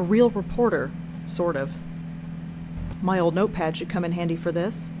like being a real reporter. Sort of. My old notepad should come in handy for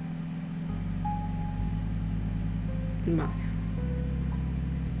this. Vale.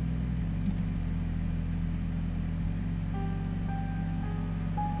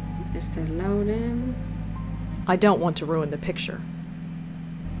 Esta es Lauren. I don't want to ruin the picture.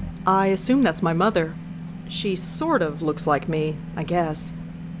 I assume that's my mother. She sort of looks like me, I guess.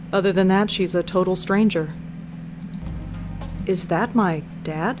 Other than that, she's a total stranger. Is that my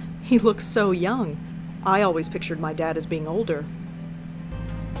dad? He looks so young. I always pictured my dad as being older.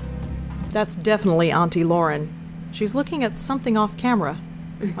 That's definitely Auntie Lauren. She's looking at something off camera.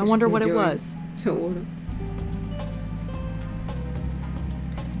 I wonder what it was. Seguro.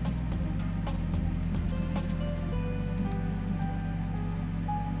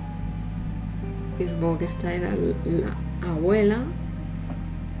 Y supongo que esta era la abuela,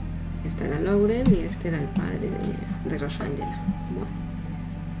 esta era Lauren y este era el padre de Rosángela. Bueno.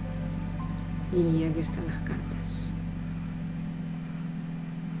 Y aquí están las cartas.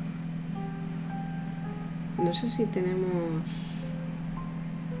 No sé si tenemos...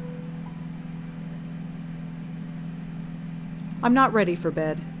 I'm not ready for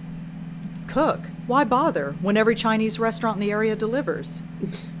bed. Cook? Why bother when every Chinese restaurant in the area delivers?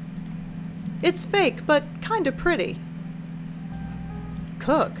 It's fake, but kinda pretty.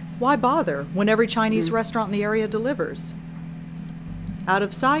 Cook? Why bother when every Chinese restaurant in the area delivers? Out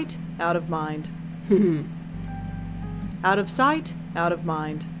of sight, out of mind. Out of sight, out of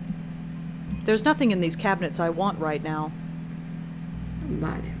mind. There's nothing in these cabinets I want right now.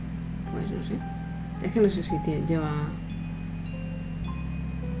 Vale, pues no sé. Es que no sé si lleva...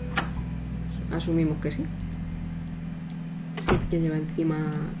 Asumimos que sí. Sí, que lleva encima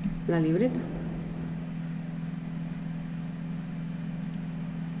la libreta.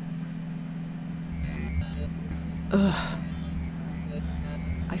 Ugh.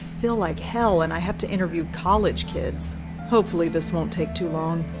 I feel like hell and I have to interview college kids. Hopefully this won't take too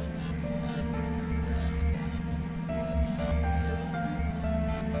long.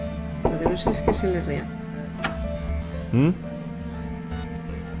 Lo que no sé es que se le ría.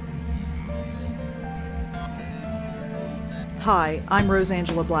 Hi, I'm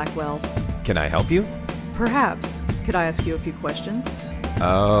Rosangela Blackwell. Can I help you? Perhaps. Could I ask you a few questions?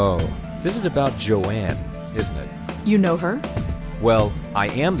 Oh, this is about Joanne, isn't it? You know her? Well, I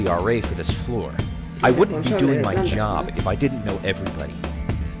am the RA for this floor. I wouldn't be doing my job if I didn't know everybody.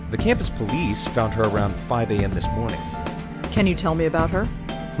 The campus police found her around 5 a.m. this morning. Can you tell me about her?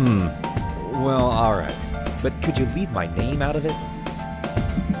 Well, alright. But could you leave my name out of it?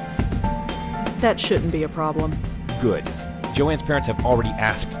 That shouldn't be a problem. Good. Joanne's parents have already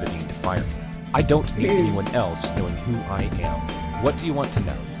asked the dean to fire me. I don't need anyone else knowing who I am. What do you want to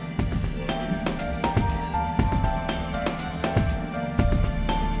know?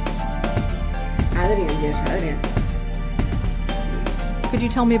 Adrian, yes, Adrian. Could you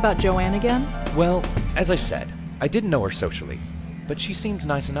tell me about Joanne again? Well, as I said, I didn't know her socially, but she seemed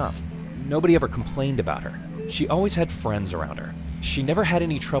nice enough. Nobody ever complained about her. She always had friends around her. She never had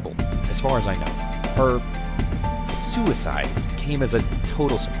any trouble, as far as I know. Her suicide came as a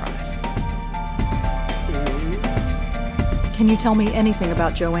total surprise. Can you tell me anything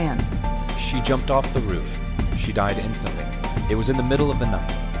about Joanne? She jumped off the roof. She died instantly. It was in the middle of the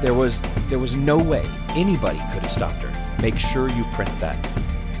night. There was no way anybody could have stopped her. Make sure you print that.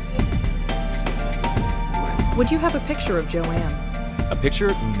 Would you have a picture of Joanne? A picture?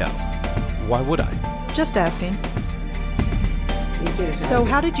 No. Why would I? Just asking. So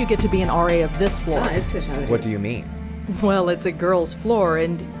how did you get to be an RA of this floor? Este es Adrian. What do you mean? Well, it's a girl's floor,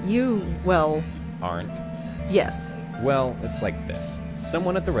 and you, well... Aren't? Yes. Well, it's like this.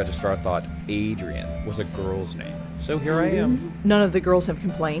 Someone at the registrar thought Adrian was a girl's name. So here I am. None of the girls have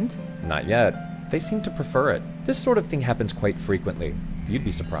complained? Not yet. They seem to prefer it. This sort of thing happens quite frequently. You'd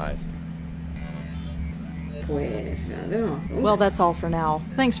be surprised. Pues, I don't know. Well, that's all for now.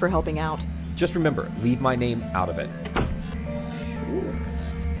 Thanks for helping out. Just remember, leave my name out of it. Sure.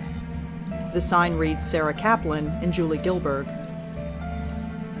 The sign reads Sarah Kaplan and Julie Gilberg.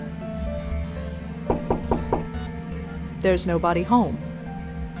 There's nobody home.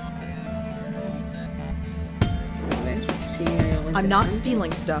 A ver, si hay algo I'm not interesante.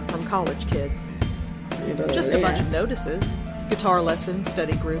 stealing stuff from college kids. Yo creo que Just a vea. bunch of notices. Guitar lessons,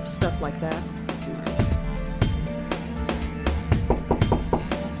 study groups, stuff like that.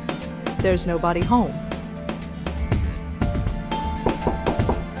 There's nobody home.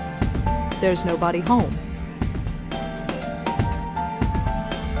 There's nobody home.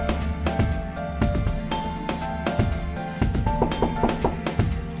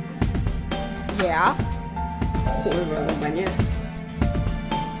 Yeah? Joder, la compañera.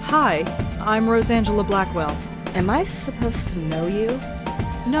 Hi, I'm Rosangela Blackwell. Am I supposed to know you?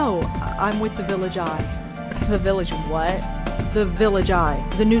 No, I'm with the Village Eye. The Village what? The Village Eye,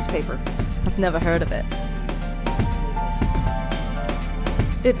 the newspaper. I've never heard of it.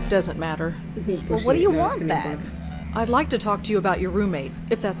 It doesn't matter. Well, what do you want then? I'd like to talk to you about your roommate,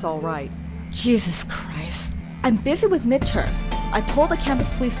 if that's all right. Jesus Christ. I'm busy with midterms. I told the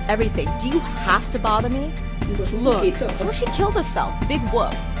campus police everything. Do you have to bother me? Pues un Look, poquito. So she killed herself. Big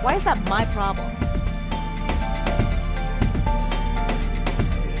whoop. Why is that my problem?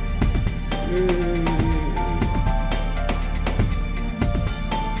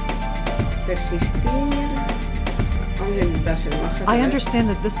 Persistir. Vamos a intentar ser majas. I understand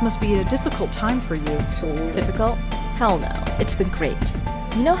that this must be a difficult time for you. Seguro. Difficult? Hell no. It's been great.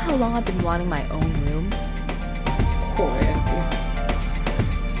 You know how long I've been wanting my own room? Joder, tío.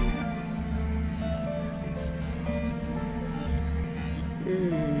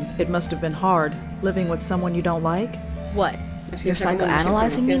 It must have been hard, living with someone you don't like. What? Así You're os saco mucha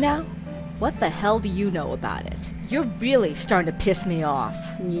psychoanalyzing me información. now? What the hell do you know about it? You're really starting to piss me off.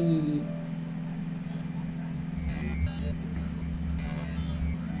 Y-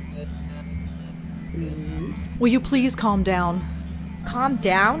 Will you please calm down? Calm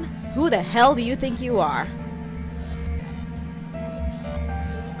down? Who the hell do you think you are?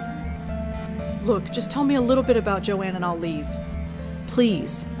 Look, just tell me a little bit about Joanne and I'll leave.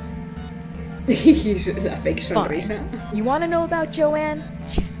 Please. La fake sonrisa. Fine. You want to know about Joanne?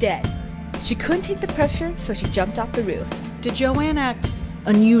 She's dead. She couldn't take the pressure, so she jumped off the roof. Did Joanne act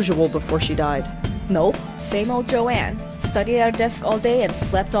unusual before she died? Nope, same old Joanne. Studied at her desk all day and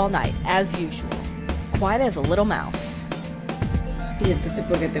slept all night, as usual. Quiet as a little mouse. Y entonces,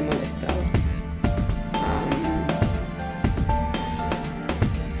 ¿por qué te molestaba?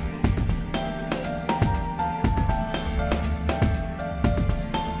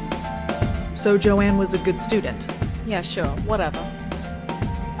 So Joanne was a good student. Yeah, sure, whatever.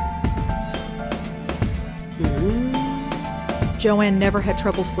 Joanne never had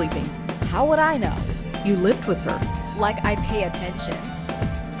trouble sleeping. How would I know? You lived with her. Like I pay attention.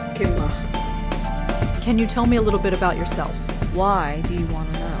 Qué maja. Can you tell me a little bit about yourself? Why do you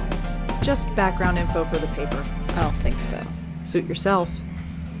want to know? Just background info for the paper. I don't think so. Suit yourself.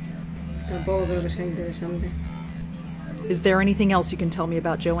 Tampoco creo que sea interesante. Is there anything else you can tell me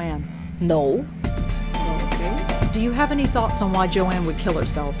about Joanne? No. Okay. Do you have any thoughts on why Joanne would kill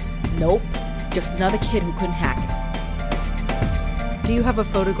herself? Nope. Just another kid who couldn't hack it. Do you have a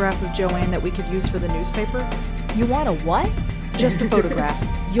photograph of Joanne that we could use for the newspaper? You want a what? Just a photograph.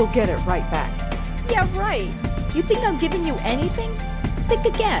 You'll get it right back. Yeah, right. You think I'm giving you anything? Think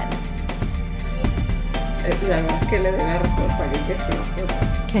again. La verdad es que le doy la razón para que quieras una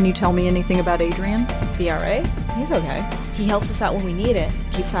foto. Can you tell me anything about Adrian? The RA? He's okay. He helps us out when we need it,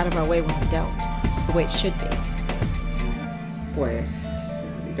 keeps out of our way when we don't. It's the way it should be. Pues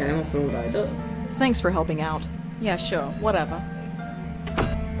ya le hemos preguntado de todo. Thanks for helping out. Yeah, sure. Whatever.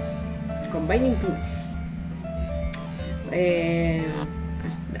 Combining Plus.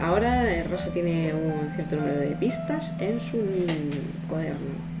 Hasta ahora Rosa tiene un cierto número de pistas en su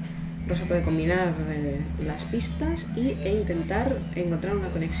cuaderno. Rosa puede combinar las pistas e intentar encontrar una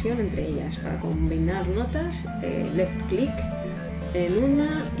conexión entre ellas. Para combinar notas, left click en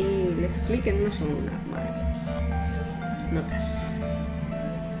una y left click en una segunda. Vale. Notas.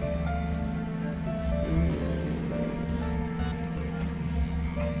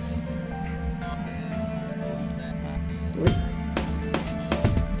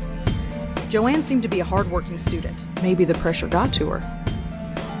 Joanne seemed to be a hard-working student. Maybe the pressure got to her.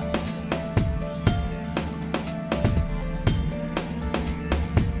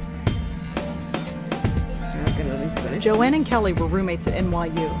 Joanne and Kelly were roommates at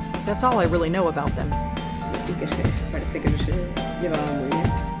NYU. That's all I really know about them. Y que parece que no se llevaban muy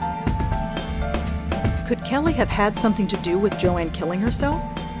bien. Could Kelly have had something to do with Joanne killing herself?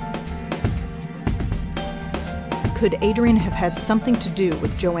 Could Adrian have had something to do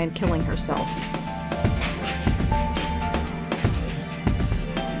with Joanne killing herself?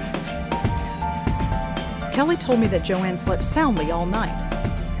 Kelly told me that Joanne slept soundly all night.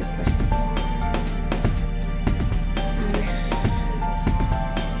 ¿Qué te pasa? A ver.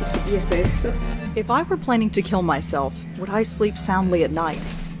 ¿Y esto? If I were planning to kill myself, would I sleep soundly at night?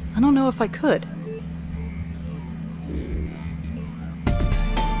 I don't know if I could.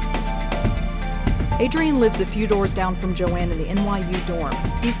 Adrian lives a few doors down from Joanne in the NYU dorm.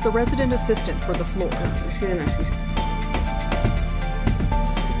 He's the resident assistant for the floor. Resident assistant.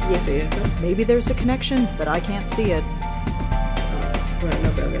 ¿Y esto? Maybe there's a connection, but I can't see it. Bueno,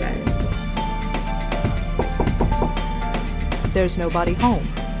 no creo que la haya. There's nobody home.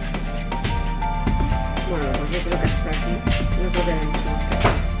 Bueno, pues yo creo que hasta aquí. No creo que haya mucho más que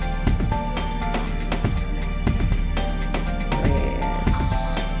hacer.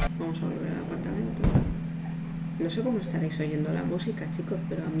 Pues vamos a volver al apartamento. No sé cómo estaréis oyendo la música, chicos,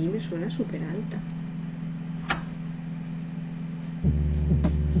 pero a mí me suena súper alta.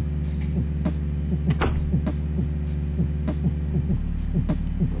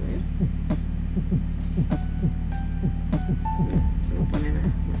 No pone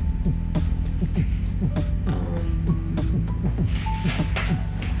nada.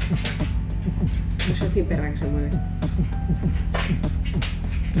 Eso es mi perra que se mueve.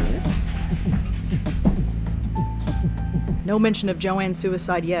 A ver. No mention of Joanne's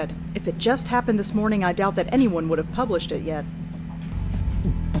suicide yet. If it just happened this morning, I doubt that anyone would have published it yet.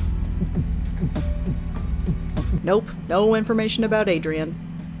 Nope, no information about Adrian.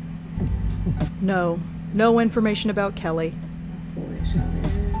 No information about Kelly. Pues a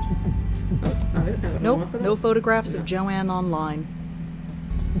ver. Nope, no photographs of Joanne online.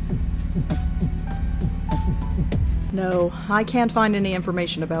 No, I can't find any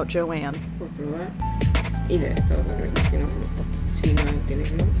information about Joanne. Por probar. Y de esto, bueno, imagino. Si no tiene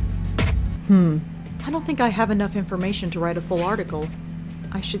que no. I don't think I have enough information to write a full article.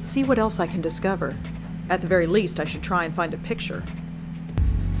 I should see what else I can discover. At the very least, I should try and find a picture.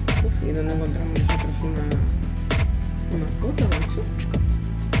 Uf, ¿y dónde encontramos nosotros una foto, macho?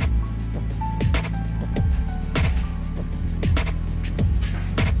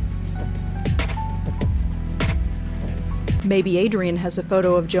 Maybe Adrian has a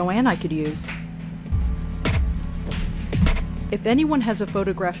photo of Joanne I could use. If anyone has a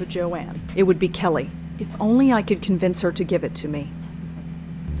photograph of Joanne, it would be Kelly. If only I could convince her to give it to me.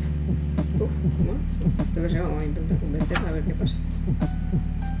 Bueno, yo qué sé, vamos a intentar convencerla a ver qué pasa.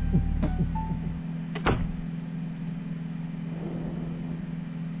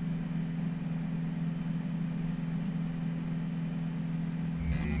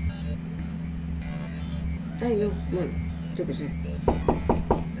 Ay, no, bueno, yo qué sé.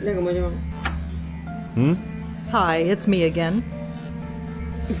 Ya como yo. Hi, it's me again.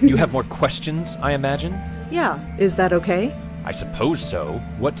 You have more questions, I imagine? Yeah, is that okay? I suppose so.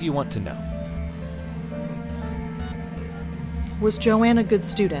 What do you want to know? Was Joanne a good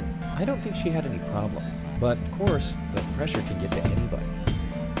student? I don't think she had any problems. But, of course, the pressure can get to anybody.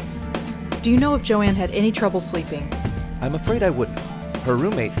 Do you know if Joanne had any trouble sleeping? I'm afraid I wouldn't. Her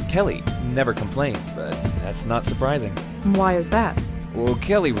roommate, Kelly, never complained, but that's not surprising. Why is that? Well,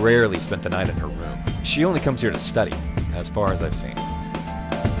 Kelly rarely spent the night in her room. She only comes here to study, as far as I've seen.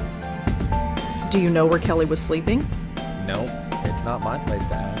 Do you know where Kelly was sleeping? No, it's not my place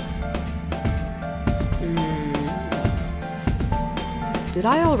to ask. Did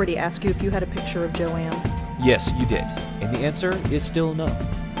I already ask you if you had a picture of Joanne? Yes, you did. And the answer is still no.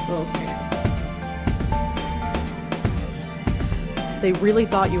 Okay. They really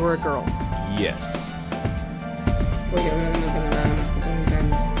thought you were a girl. Yes. Pues yo creo que no tengo nada más que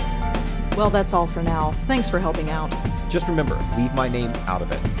preguntar. Well, that's all for now. Thanks for helping out. Just remember, leave my name out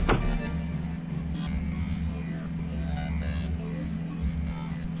of it.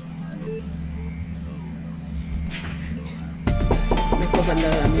 ¿Me puedo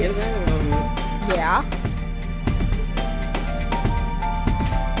mandar a la mierda o...? Yeah.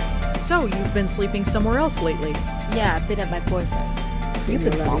 So, you've been sleeping somewhere else lately? Yeah, I've been at my boyfriend's. You've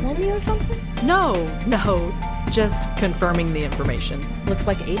been following me or something? No, just confirming the information. Looks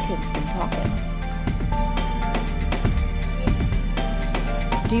like Adrian's been talking.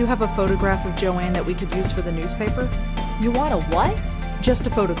 Do you have a photograph of Joanne that we could use for the newspaper? You want a what? Just a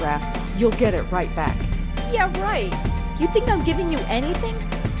photograph. You'll get it right back. Yeah, right. You think I'm giving you anything?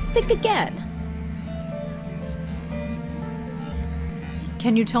 Think again.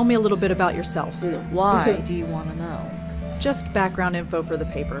 Can you tell me a little bit about yourself? No. Why do you want to know? Just background info for the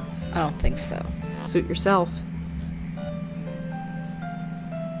paper. I don't think so. Suit yourself.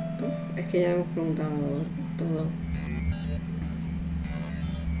 Es que ya hemos preguntado todo.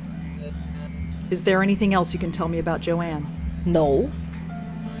 Is there anything else you can tell me about Joanne? No.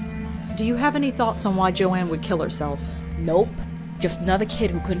 Do you have any thoughts on why Joanne would kill herself? Nope. Just another kid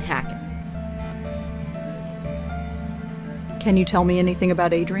who couldn't hack it. Can you tell me anything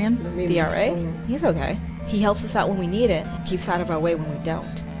about Adrian? The RA? He's okay. He helps us out when we need it, and keeps out of our way when we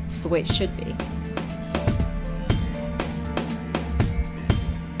don't. It's the way it should be.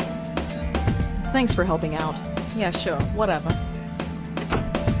 Thanks for helping out. Yeah, sure. Whatever.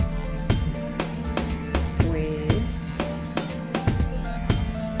 Pues...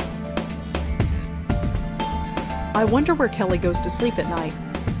 I wonder where Kelly goes to sleep at night.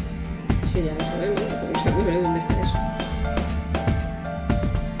 Sí, ya lo sabemos. Vamos a ver dónde está eso.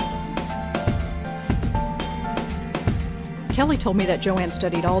 Kelly told me that Joanne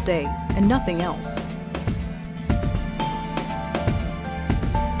studied all day, and nothing else.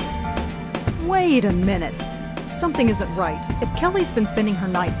 Wait a minute. Something isn't right. If Kelly's been spending her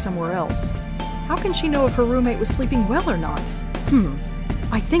night somewhere else, how can she know if her roommate was sleeping well or not?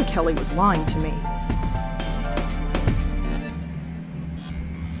 I think Kelly was lying to me.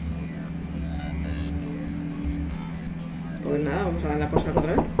 Pues nada, vamos a dar la posada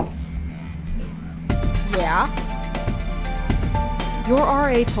otra vez. Yeah? Your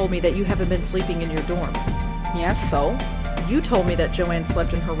RA told me that you haven't been sleeping in your dorm. Yeah, so? You told me that Joanne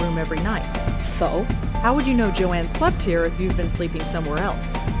slept in her room every night. So? How would you know Joanne slept here if you've been sleeping somewhere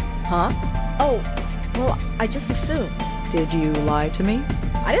else? Huh? Oh, well, I just assumed. Did you lie to me?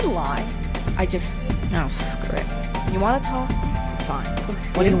 I didn't lie. I just... Oh, screw it. You want to talk? Fine.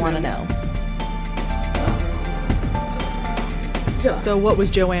 What do you want to know? So what was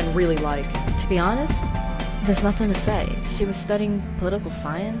Joanne really like? To be honest, there's nothing to say. She was studying political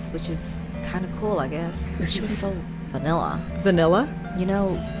science, which is kind of cool, I guess. She was so vanilla. Vanilla? You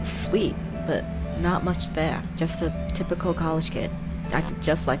know, sweet, but not much there. Just a typical college kid. Acted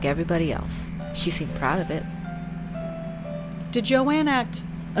just like everybody else. She seemed proud of it. Did Joanne act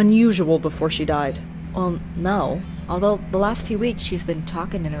unusual before she died? Well, no. Although the last few weeks she's been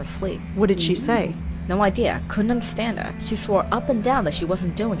talking in her sleep. What did she say? No idea. Couldn't understand her. She swore up and down that she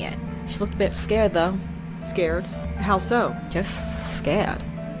wasn't doing it. She looked a bit scared, though. Scared? How so? Just scared.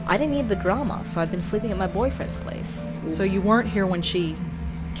 I didn't need the drama, so I'd been sleeping at my boyfriend's place. So you weren't here when she...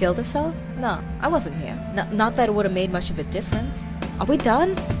 Killed herself? No, I wasn't here. Not that it would have made much of a difference. Are we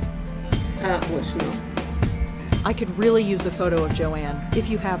done? Pues no. I could really use a photo of Joanne, if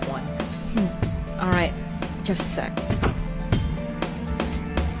you have one. Alright, just a sec.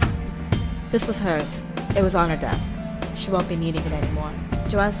 This was hers. It was on her desk. She won't be needing it anymore.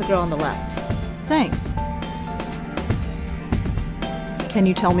 Joanne's the girl on the left. Thanks. Can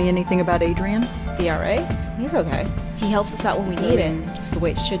you tell me anything about Adrian? The RA? He's okay. He helps us out when we need it, just the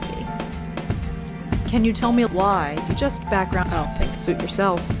way it should be. Can you tell me Why? just background? I don't think so. Suit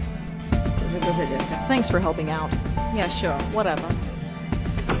yourself. Pues entonces ya está. Thanks for helping out. Yeah, sure, whatever.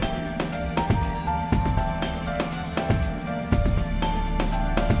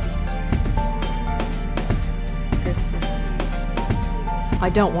 I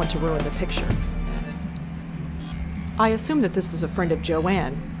don't want to ruin the picture. I assume that this is a friend of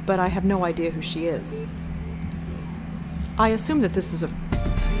Joanne, but I have no idea who she is. I assume that this is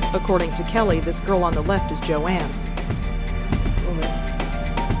According to Kelly, this girl on the left is Joanne.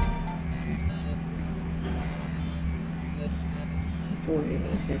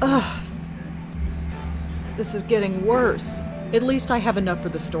 Ugh. This is getting worse. At least I have enough for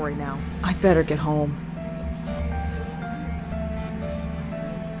the story now. I better get home.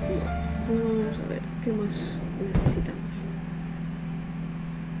 Vamos a ver, ¿qué más necesitamos?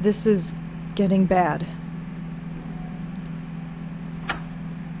 This is getting bad.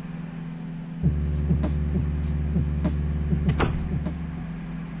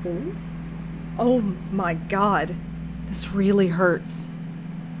 Oh my god. This really hurts.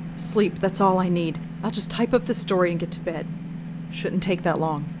 Sleep, that's all I need. I'll just type up the story and get to bed. Shouldn't take that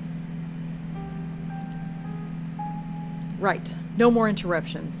long. Right. No more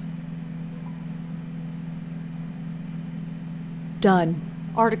interruptions. Done.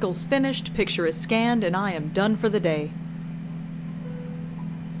 Article's finished, picture is scanned, and I am done for the day.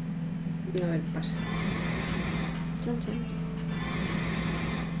 A ver, pasa. Chan, chan.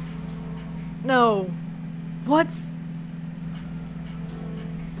 No. What's...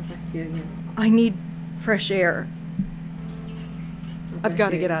 Aparecido ya. I need fresh air. I've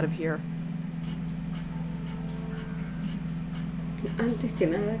got to get out of here. Antes que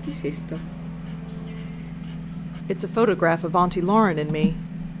nada, ¿qué es esto? It's a photograph of Auntie Lauren and me.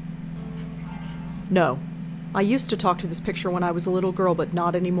 No. I used to talk to this picture when I was a little girl, but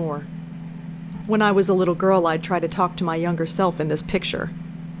not anymore. When I was a little girl, I'd try to talk to my younger self in this picture.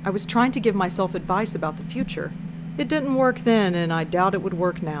 I was trying to give myself advice about the future. It didn't work then, and I doubt it would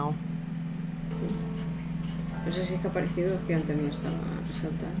work now. No sé si es que ha aparecido o es que antes no estaba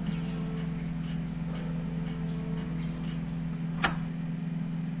resaltado.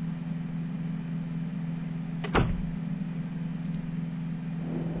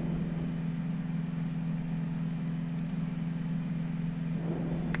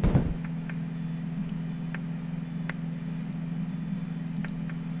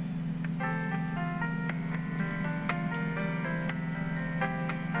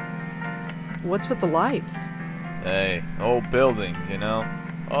 What's with the lights? Hey, old buildings, you know?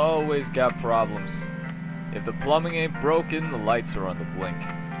 Always got problems. If the plumbing ain't broken, the lights are on the blink.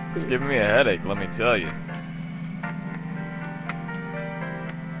 It's giving me a headache, let me tell you.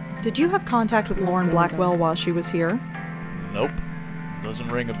 Did you have contact with Lauren Blackwell while she was here? Nope. Doesn't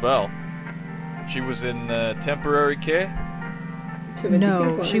ring a bell. She was in temporary care?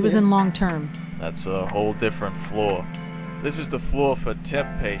 No, she was in long-term. That's a whole different floor. This is the floor for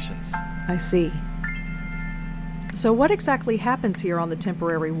temp patients. I see. So what exactly happens here on the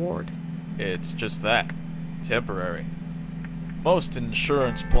temporary ward? It's just that. Temporary. Most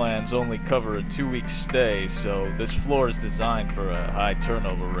insurance plans only cover a 2-week stay, so this floor is designed for a high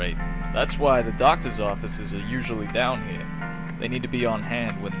turnover rate. That's why the doctor's offices are usually down here. They need to be on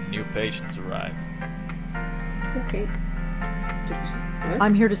hand when new patients arrive. Okay. Yo qué sé. A ver.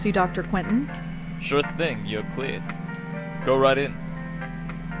 I'm here to see Dr. Quentin. Sure thing, you're cleared. Go right in.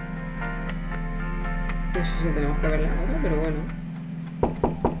 No sé si tenemos que verla ahora, pero bueno.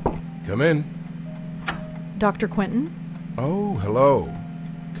 Come in. Dr. Quentin? Oh, hello.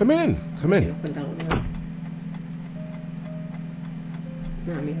 Come in, come Si in. nos cuenta algo nuevo.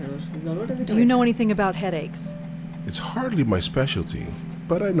 Ah, mira, los dolores de Do you cabeza. know anything about headaches? It's hardly my specialty,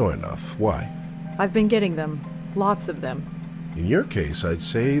 but I know enough. Why? I've been getting them. Lots of them. In your case, I'd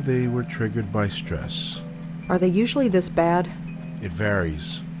say they were triggered by stress. Are they usually this bad? It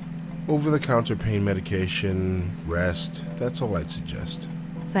varies. Over-the-counter pain medication, rest, that's all I'd suggest.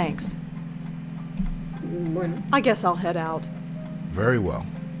 Thanks. Bueno, I guess I'll head out. Very well.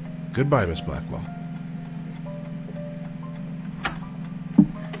 Goodbye, Miss Blackwell.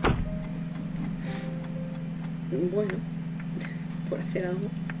 bueno, por hacer algo.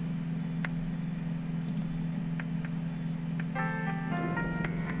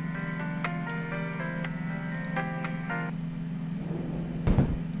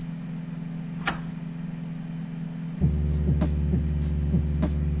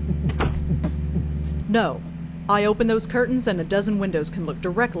 No. I open those curtains and a dozen windows can look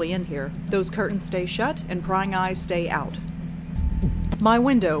directly in here. Those curtains stay shut and prying eyes stay out. My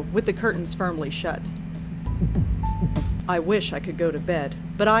window with the curtains firmly shut. I wish I could go to bed,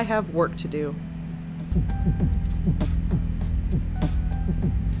 but I have work to do.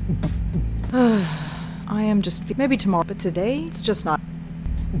 I am just maybe tomorrow, but today it's just not.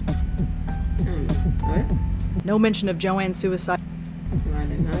 A ver. No mention of Joanne's suicide.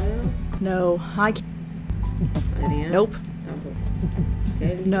 Vale, nada. No, I can't. Adrián. Nope. Tampoco.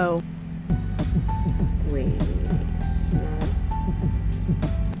 Kelly. No. Pues nada.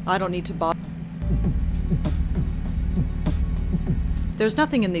 I don't need to bother. There's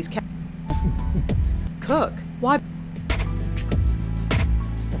nothing in these Cook? Why?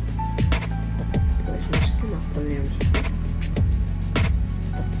 Pues no sé qué más podríamos hacer.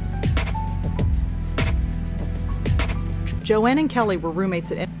 Joanne and Kelly were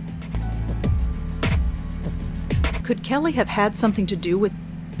roommates at. Could Kelly have had something to do with?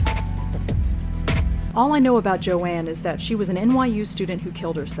 All I know about Joanne is that she was an NYU student who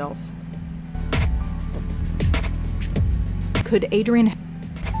killed herself. Could Adrian?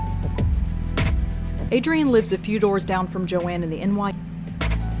 Adrian lives a few doors down from Joanne in the NYU.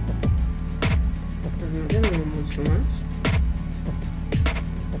 Pues no tenemos mucho más.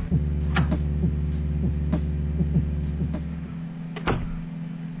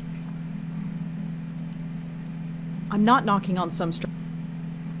 I'm not knocking on some Pues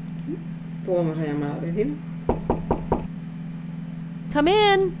vamos a llamar al vecino. Come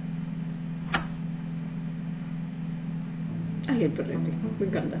in. Ay, el perrete. Me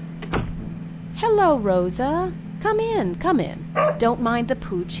encanta. Hello, Rosa. Come in, come in. Don't mind the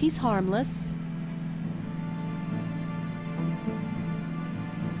pooch, he's harmless.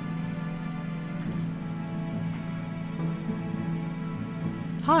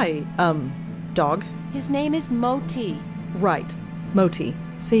 Hi, dog. His name is Moti. Right. Moti.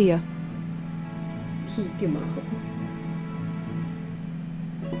 See ya. Y qué majo.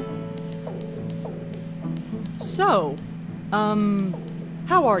 So,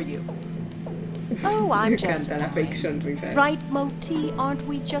 how are you? Oh, I'm Me just encanta la fake fine. sonrisa. Right, Moti? Aren't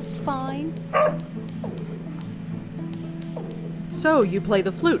we just fine? So, you play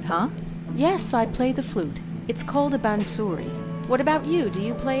the flute, huh? Yes, I play the flute. It's called a bansuri. What about you? Do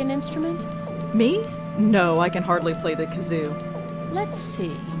you play an instrument? Me? No, I can hardly play the kazoo. Let's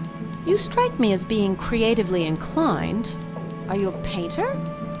see. You strike me as being creatively inclined. Are you a painter?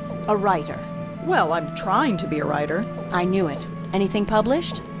 A writer? Well, I'm trying to be a writer. I knew it. Anything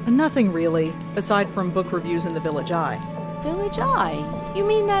published? Nothing really, aside from book reviews in the Village Eye. Village Eye? You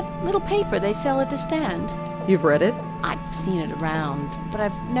mean that little paper they sell at the stand? You've read it? I've seen it around, but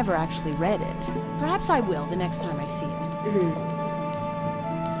I've never actually read it. Perhaps I will the next time I see it.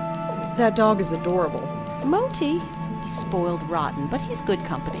 That dog is adorable. Moti? He's spoiled rotten, but he's good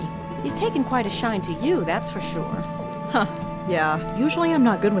company. He's taken quite a shine to you, that's for sure. Huh. Yeah, usually I'm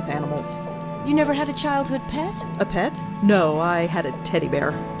not good with animals. You never had a childhood pet? A pet? No, I had a teddy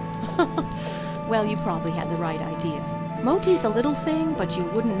bear. Well, you probably had the right idea. Moti's a little thing, but you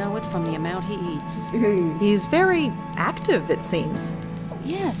wouldn't know it from the amount he eats. He's very active, it seems.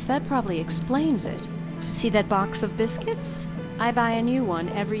 Yes, that probably explains it. See that box of biscuits? I buy a new one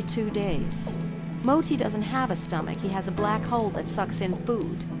every 2 days. Moti doesn't have a stomach. He has a black hole that sucks in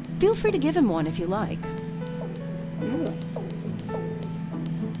food. Feel free to give him one if you like.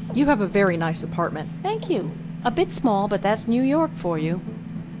 You have a very nice apartment. Thank you. A bit small, but that's New York for you.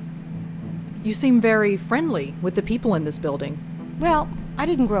 You seem very friendly with the people in this building. Well, I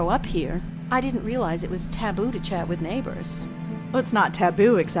didn't grow up here. I didn't realize it was taboo to chat with neighbors. Well, it's not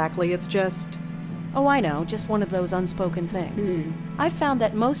taboo exactly, it's just... Oh, I know, just one of those unspoken things. I've found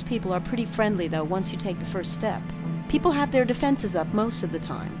that most people are pretty friendly, though, once you take the first step. People have their defenses up most of the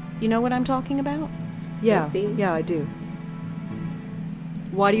time. You know what I'm talking about? Yeah, Nothing. yeah, I do.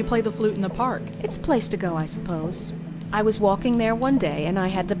 Why do you play the flute in the park? It's a place to go, I suppose. I was walking there one day and I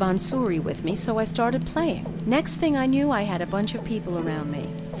had the bansuri with me, so I started playing. Next thing I knew, I had a bunch of people around me.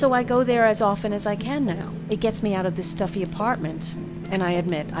 So I go there as often as I can now. It gets me out of this stuffy apartment. And I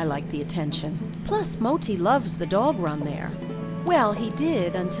admit, I like the attention. Plus, Moti loves the dog run there. Well, he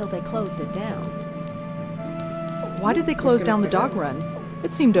did until they closed it down. Why did they close down the dog run?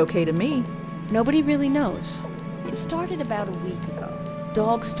 It seemed okay to me. Nobody really knows. It started about a week ago.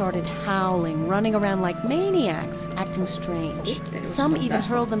 Dogs started howling, running around like maniacs, acting strange. Some even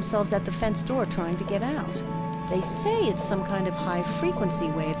hurled themselves at the fence door trying to get out. They say it's some kind of high-frequency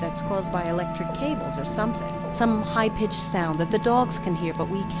wave that's caused by electric cables or something. Some high-pitched sound that the dogs can hear, but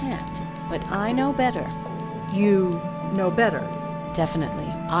we can't. But I know better. You know better. Definitely.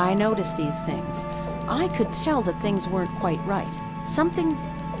 I noticed these things. I could tell that things weren't quite right. Something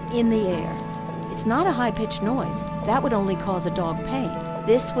in the air. It's not a high-pitched noise. That would only cause a dog pain.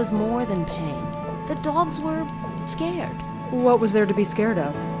 This was more than pain. The dogs were scared. What was there to be scared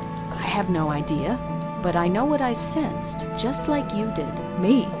of? I have no idea. But I know what I sensed, just like you did.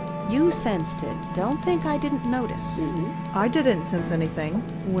 Me? You sensed it. Don't think I didn't notice. I didn't sense anything.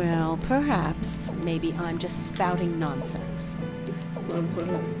 Well, perhaps. Maybe I'm just spouting nonsense. A lo mejor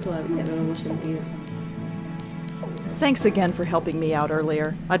todavía no lo hemos sentido. Thanks again for helping me out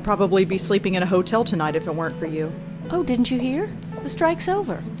earlier. I'd probably be sleeping in a hotel tonight if it weren't for you. Oh, didn't you hear? The strike's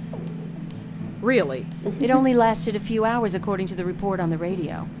over. Really? It only lasted a few hours according to the report on the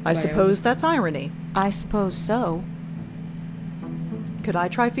radio. I suppose that's irony. I suppose so. Could I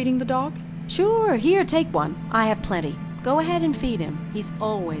try feeding the dog? Sure, here, take one. I have plenty. Go ahead and feed him. He's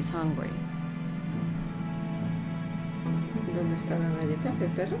always hungry. ¿Dónde están las galletas del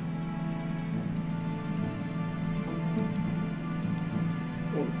perro?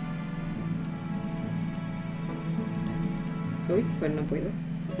 Uy, pues no puedo.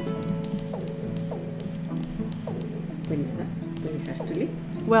 Pues nada, pues Astuli.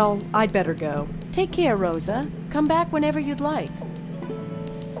 Well, I'd better go. Take care, Rosa. Come back whenever you'd like.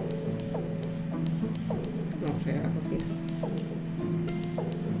 Vamos a ir a la cocina.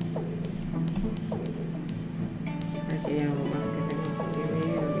 Aquí hay algo más que tengo que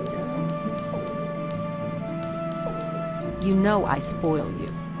ver o mirar. You know I spoil you.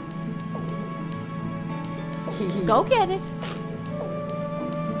 Go get it.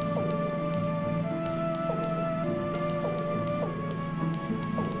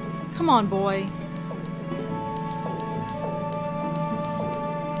 Come on, boy.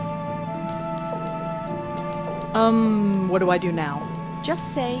 What do I do now?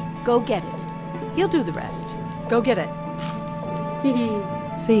 Just say, go get it. He'll do the rest. Go get it.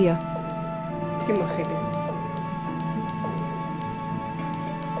 See ya. Qué majete.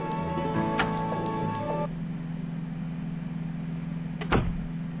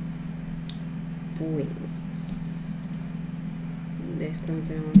 Pues de esto no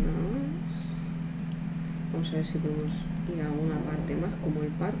tenemos nada más. Vamos a ver si podemos ir a alguna parte más, como el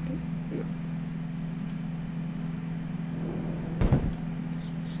parque. No. Pues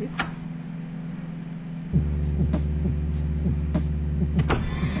no sé.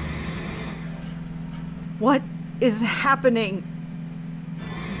 What is happening?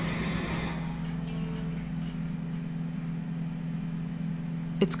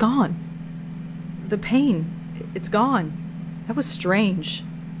 It's gone. The pain, it's gone. That was strange.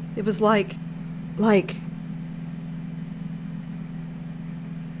 It was like...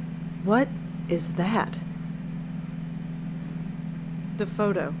 What is that? The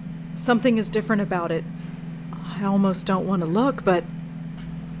photo. Something is different about it. I almost don't want to look, but...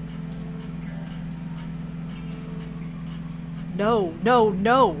 No, no,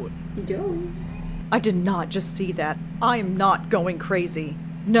 no! Yo. I did not just see that. I am not going crazy.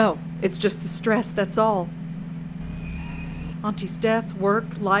 No, it's just the stress, that's all. Auntie's death,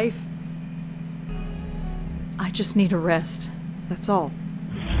 work, life. I just need a rest. That's all.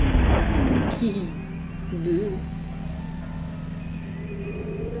 Boo.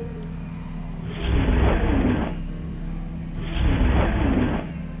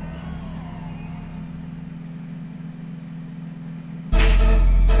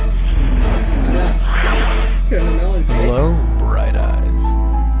 Pero no me golpees. Hello, bright eyes.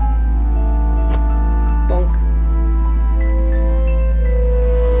 Bonk.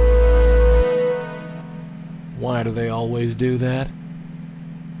 Why do they always do that?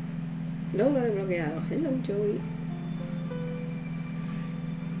 Logro desbloqueado. Hello, Joey.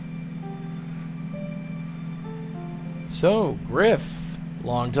 So, Griff,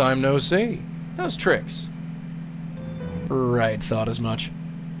 long time no see. How's Trix? Right, thought as much.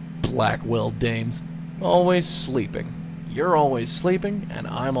 Blackwell dames. Always sleeping. You're always sleeping, and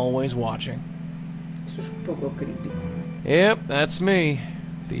I'm always watching. Eso es un poco creepy. Yep, that's me.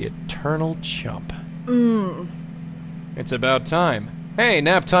 The eternal chump. It's about time. Hey,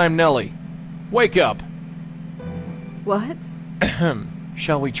 nap time Nelly. Wake up. What?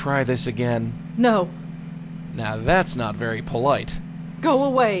 Shall we try this again? No. Now that's not very polite. Go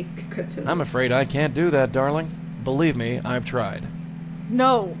away. I'm afraid I can't do that, darling. Believe me, I've tried.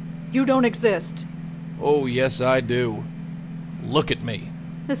 No. You don't exist. Oh, yes, I do. Look at me.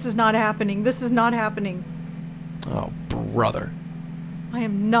 This is not happening. This is not happening. Oh, brother. I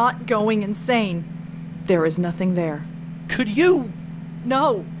am not going insane. There is nothing there. Could you?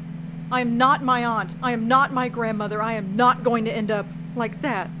 No. I am not my aunt. I am not my grandmother. I am not going to end up like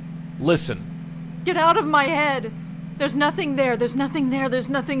that. Listen. Get out of my head. There's nothing there. There's nothing there. There's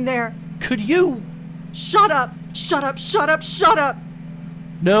nothing there. Could you? Shut up. Shut up. Shut up. Shut up.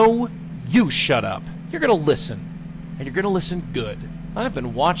 No, you shut up. You're gonna listen. And you're gonna listen good. I've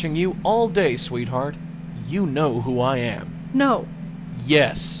been watching you all day, sweetheart. You know who I am. No.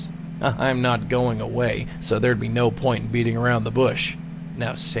 Yes. I'm not going away, so there'd be no point in beating around the bush.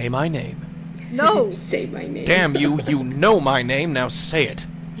 Now say my name. No. Say my name. Damn you, you know my name, now say it.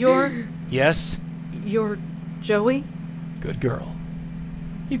 You're Yes? Joey? Good girl.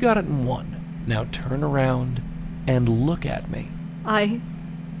 You got it in one. Now turn around and look at me.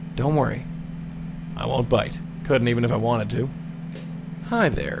 Don't worry. I won't bite. Couldn't even if I wanted to. Hi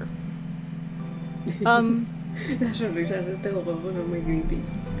there. Las sonrisas de este juego son muy creepy.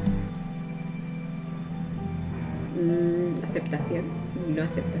 ¿Aceptación? ¿No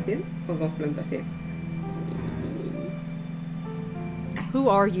aceptación? ¿O confrontación? Who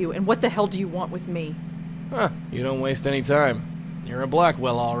are you, and what the hell do you want with me? Huh, you don't waste any time. You're a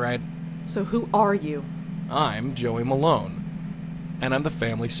Blackwell, all right. So who are you? I'm Joey Malone, and I'm the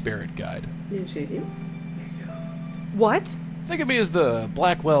family spirit guide. ¿En serio? What? Think of me as the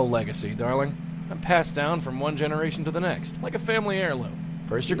Blackwell Legacy, darling. I'm passed down from one generation to the next, like a family heirloom.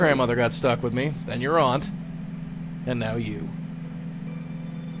 First your grandmother got stuck with me, then your aunt, and now you.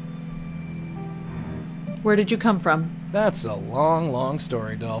 Where did you come from? That's a long, long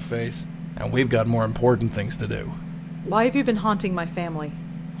story, dollface. And we've got more important things to do. Why have you been haunting my family?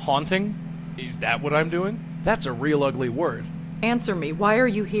 Haunting? Is that what I'm doing? That's a real ugly word. Answer me. Why are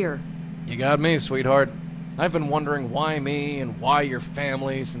you here? You got me, sweetheart. I've been wondering why me and why your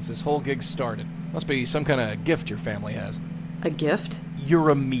family since this whole gig started. Must be some kind of gift your family has. A gift? You're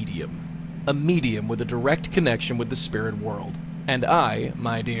a medium. A medium with a direct connection with the spirit world. And I,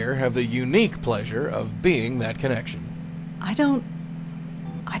 my dear, have the unique pleasure of being that connection. I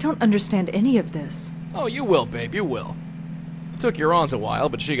don't understand any of this. Oh, you will, babe, you will. It took your aunt a while,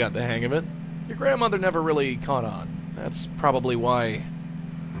 but she got the hang of it. Your grandmother never really caught on. That's probably why...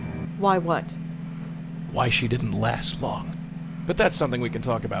 Why what? Why she didn't last long. But that's something we can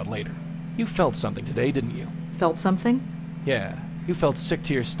talk about later. You felt something today, didn't you? Felt something? Yeah, you felt sick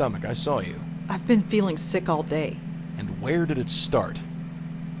to your stomach, I saw you. I've been feeling sick all day. And where did it start?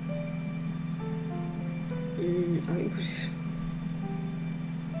 Ay, pues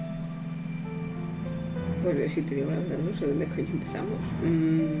si te digo la verdad, no sé dónde coño empezamos.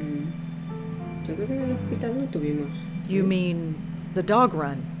 Yo creo que en el hospital no tuvimos. You mean the dog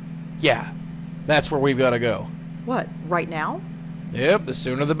run? Yeah, that's where we've got to go. What, right now? Yep, the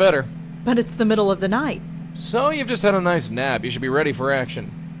sooner the better. But it's the middle of the night. So you've just had a nice nap. You should be ready for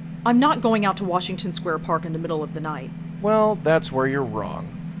action. I'm not going out to Washington Square Park in the middle of the night. Well, that's where you're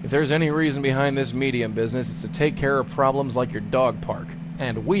wrong. If there's any reason behind this medium business, it's to take care of problems like your dog park.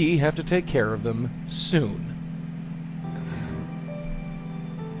 And we have to take care of them soon.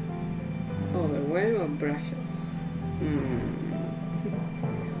 Overwhelm or brush off.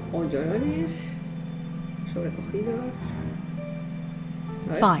 O llorones, sobrecogidos.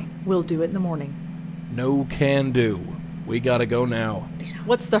 Fine, we'll do it in the morning. No can do. We gotta go now.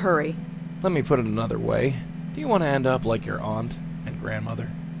 What's the hurry? Let me put it another way. Do you want to end up like your aunt and grandmother?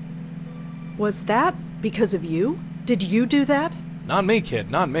 Was that because of you? Did you do that? Not me, kid,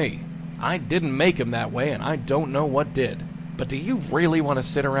 not me. I didn't make him that way, and I don't know what did. But do you really want to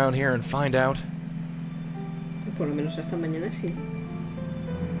sit around here and find out? Por lo menos hasta mañana sí.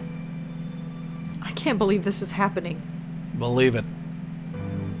 I can't believe this is happening. Believe it.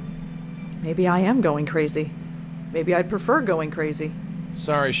 Maybe I am going crazy. Maybe I'd prefer going crazy.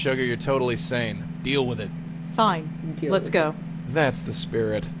 Sorry, sugar, you're totally sane. Deal with it. Fine. Let's go. That's the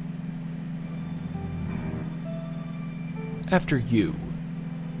spirit. After you.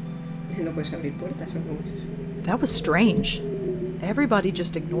 No puedes abrir puertas, ¿o cómo es eso? That was strange. Everybody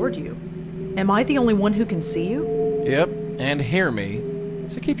just ignored you. Am I the only one who can see you? Yep, and hear me,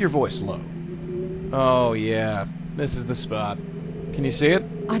 so keep your voice low. Oh yeah, this is the spot. Can you see it?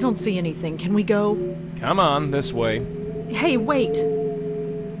 I don't see anything. Can we go? Come on, this way. Hey, wait!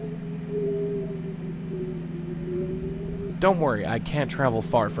 Don't worry, I can't travel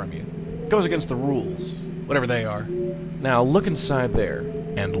far from you. It goes against the rules, whatever they are. Now look inside there,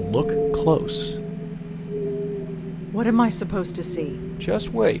 and look close. What am I supposed to see? Just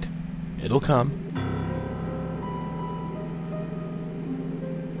wait. It'll come.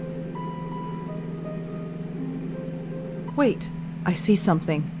 Wait, I see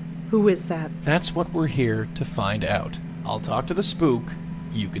something. Who is that? That's what we're here to find out. I'll talk to the spook.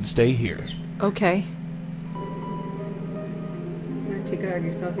 You can stay here. Okay. Una chica que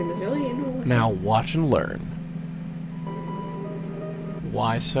está haciendo jogging, ¿no? Now watch and learn.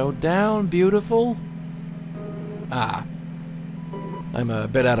 Why so down, beautiful? Ah. I'm a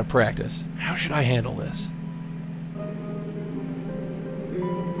bit out of practice. How should I handle this?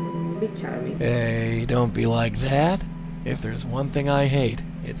 Be charming. Hey, don't be like that. If there's one thing I hate,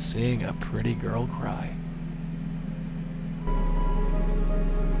 it's seeing a pretty girl cry.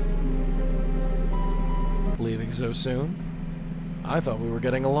 Leaving so soon? I thought we were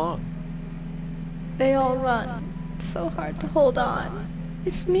getting along. They all run. It's so hard to hold on.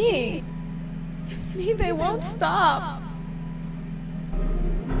 It's me. It's me. They won't stop.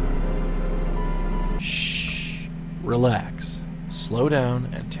 Shh. Relax. Slow down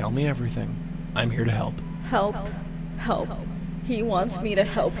and tell me everything. I'm here to help. Help. Help. He wants me to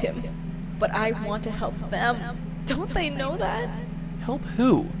help him. But I want to help them. Don't they know that? Help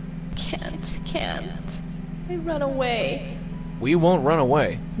who? Can't. They run away. We won't run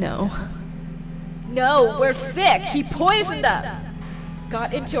away. No. No, we're sick. He poisoned us.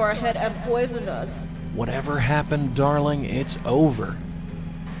 Got into our head and poisoned us. Whatever happened, darling, it's over.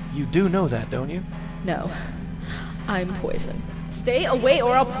 You do know that, don't you? No. I'm poisoned. Stay away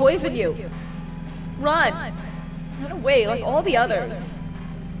or I'll poison you. Run. Run away like all the others.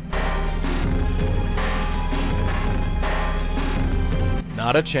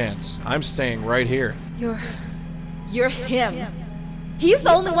 Not a chance. I'm staying right here. You're him. He's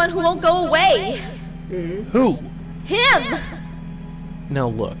the only one who won't go away. Who? Him! Now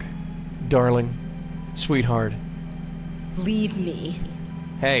look, darling, sweetheart. Leave me.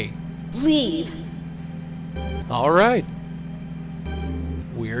 Hey. Leave. All right.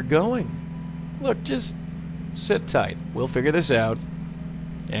 We're going. Look, just sit tight. We'll figure this out,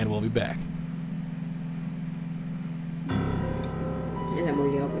 and we'll be back. Ya la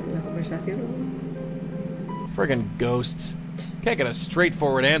hemos liado con la conversación. Friggin' ghosts. Can't get a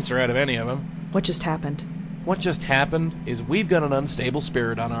straightforward answer out of any of them. What just happened? What just happened is we've got an unstable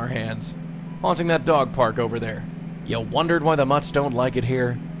spirit on our hands, haunting that dog park over there. You wondered why the mutts don't like it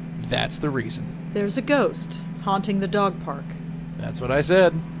here? That's the reason. There's a ghost haunting the dog park. That's what I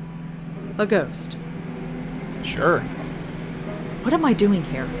said. A ghost. Sure. What am I doing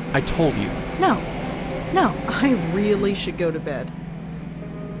here? I told you. No, I really should go to bed.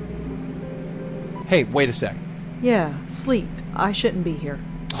 Hey, wait a sec. Yeah, sleep. I shouldn't be here.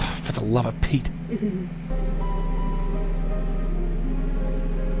 Oh, for the love of Pete.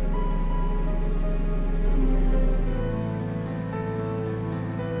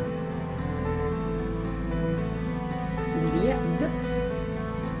 Día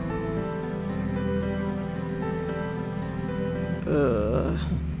 2.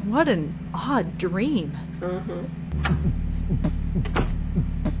 What an odd dream.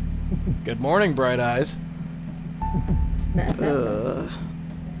 Good morning, Bright Eyes.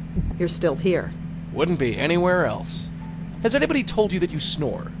 You're still here. Wouldn't be anywhere else. Has anybody told you that you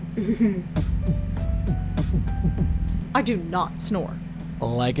snore? I do not snore.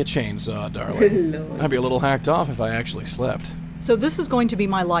 Like a chainsaw, darling. Lord. I'd be a little hacked off if I actually slept. So this is going to be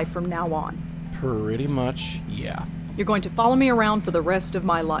my life from now on. Pretty much, yeah. You're going to follow me around for the rest of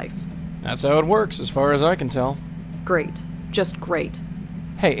my life. That's how it works, as far as I can tell. Great. Just great.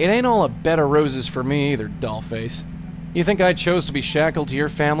 Hey, it ain't all a bed of roses for me either, dollface. You think I chose to be shackled to your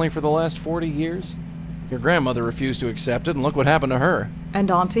family for the last 40 years? Your grandmother refused to accept it, and look what happened to her.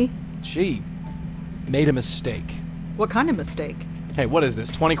 And Auntie? She made a mistake. What kind of mistake? Hey, what is this,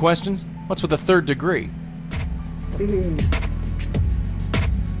 20 questions? What's with the third degree?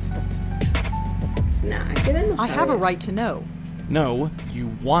 I have a right to know. No, you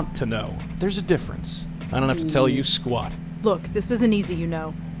want to know. There's a difference. I don't have to tell you squat. Look, this isn't easy, you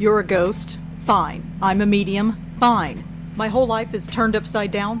know. You're a ghost? Fine. I'm a medium? Fine. My whole life is turned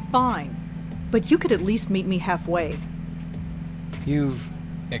upside down? Fine. But you could at least meet me halfway. You've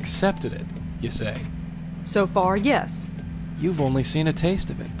accepted it, you say. So far, yes. You've only seen a taste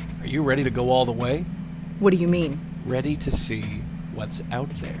of it. Are you ready to go all the way? What do you mean? Ready to see what's out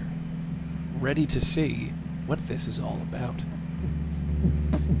there. Ready to see what this is all about.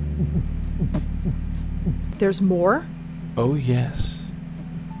 There's more? Oh, yes.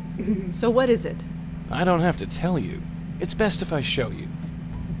 So what is it? I don't have to tell you. It's best if I show you.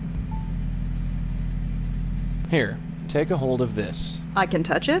 Here, take a hold of this. I can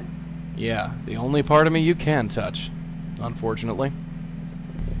touch it? Yeah, the only part of me you can touch, unfortunately.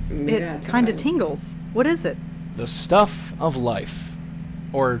 It kinda tingles. What is it? The stuff of life.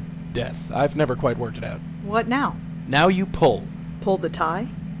 Or death. I've never quite worked it out. What now? Now you pull. Pull the tie?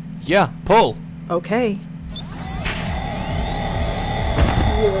 Yeah, pull. Okay.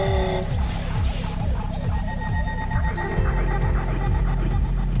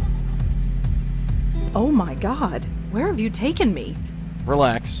 Oh my god, where have you taken me?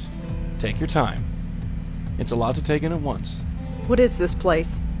 Relax. Take your time. It's a lot to take in at once. What is this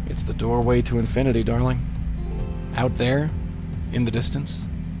place? It's the doorway to infinity, darling. Out there, in the distance,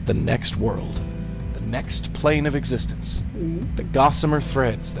 the next world. The next plane of existence. The gossamer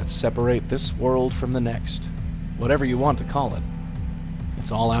threads that separate this world from the next. Whatever you want to call it.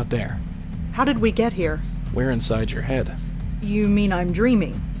 It's all out there. How did we get here? We're inside your head. You mean I'm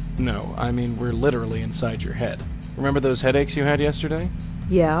dreaming? No, I mean we're literally inside your head. Remember those headaches you had yesterday?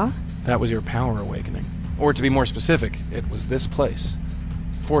 Yeah? That was your power awakening. Or to be more specific, it was this place,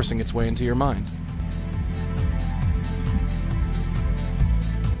 forcing its way into your mind.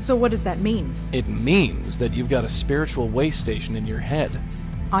 So what does that mean? It means that you've got a spiritual way station in your head.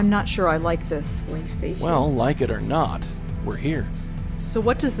 I'm not sure I like this. Way station. Well, like it or not, we're here. So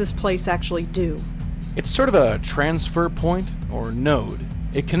what does this place actually do? It's sort of a transfer point, or node.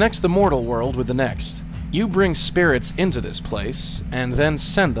 It connects the mortal world with the next. You bring spirits into this place, and then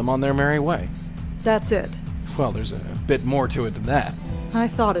send them on their merry way. That's it. Well, there's a bit more to it than that. I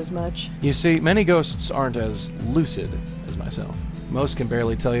thought as much. You see, many ghosts aren't as lucid as myself. Most can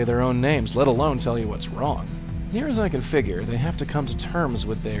barely tell you their own names, let alone tell you what's wrong. Near as I can figure, they have to come to terms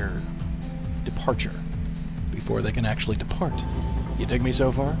with their departure before they can actually depart. You dig me so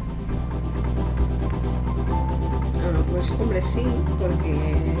far? No, pues hombre sí, porque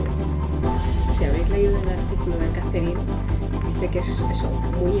si habéis leído el artículo de Catherine, dice que es eso,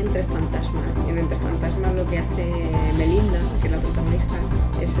 muy entre fantasma. Y en entre fantasma lo que hace Melinda, que es la protagonista,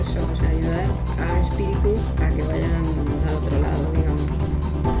 es eso, o sea, ayudar a espíritus a que vayan al otro lado, digamos,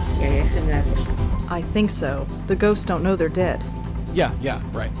 y hay que generarlos. I think so. The ghosts don't know they're dead. Yeah,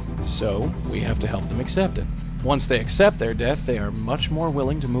 right. So, we have to help them accept it. Once they accept their death, they are much more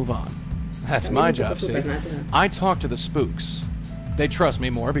willing to move on. That's my job, see? I talk to the spooks. They trust me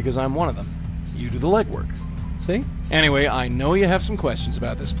more because I'm one of them. You do the legwork. See? Anyway, I know you have some questions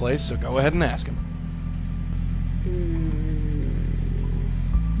about this place, so go ahead and ask them.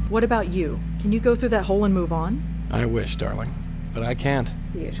 What about you? Can you go through that hole and move on? I wish, darling. But I can't.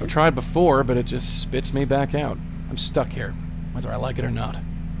 Yes. I've tried before, but it just spits me back out. I'm stuck here, whether I like it or not.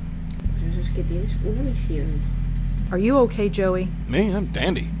 Pues eso es que tienes una misión. Are you okay, Joey? Me? I'm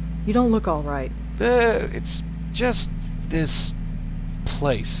dandy. You don't look all right. It's just this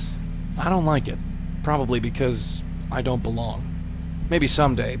place. I don't like it. Probably because I don't belong. Maybe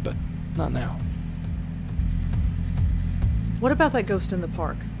someday, but not now. What about that ghost in the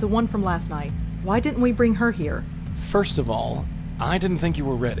park? The one from last night? Why didn't we bring her here? First of all, I didn't think you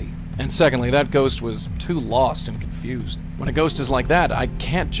were ready. And secondly, that ghost was too lost and confused. When a ghost is like that, I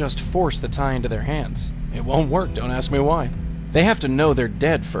can't just force the tie into their hands. It won't work, don't ask me why. They have to know they're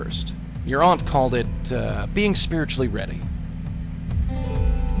dead first. Your aunt called it, being spiritually ready.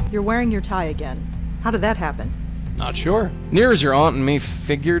 You're wearing your tie again. How did that happen? Not sure. Near as your aunt and me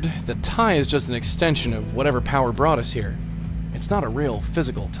figured, the tie is just an extension of whatever power brought us here. It's not a real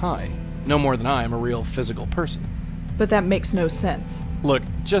physical tie. No more than I am a real physical person. But that makes no sense. Look,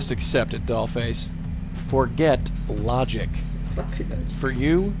 just accept it, dollface. Forget logic. For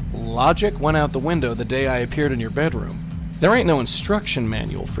you, logic went out the window the day I appeared in your bedroom. There ain't no instruction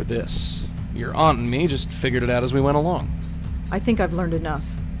manual for this. Your aunt and me just figured it out as we went along. I think I've learned enough.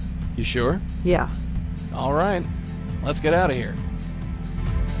 You sure? Yeah. All right. Let's get out of here.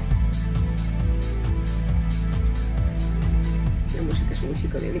 La música es muy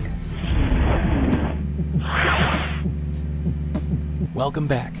psicodélica. Welcome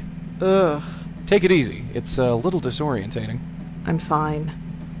back. Ugh. Take it easy. It's a little disorientating. I'm fine.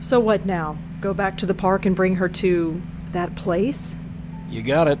 So what now? Go back to the park and bring her to that place? You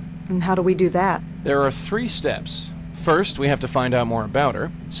got it. And how do we do that? There are 3 steps. First, we have to find out more about her.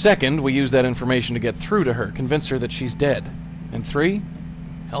 Second, we use that information to get through to her, convince her that she's dead. And 3,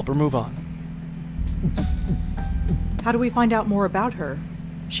 help her move on. How do we find out more about her?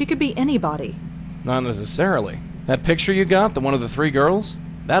 She could be anybody. Not necessarily. That picture you got, the one of the 3 girls?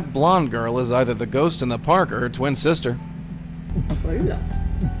 That blonde girl is either the ghost in the park or her twin sister. Hola.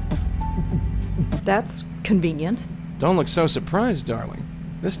 That's convenient. Don't look so surprised, darling.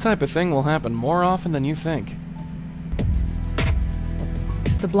 This type of thing will happen more often than you think.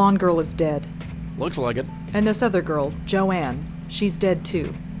 The blonde girl is dead. Looks like it. And this other girl, Joanne, she's dead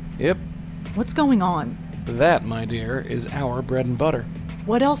too. Yep. What's going on? That, my dear, is our bread and butter.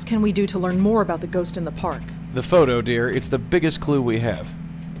 What else can we do to learn more about the ghost in the park? The photo, dear, it's the biggest clue we have.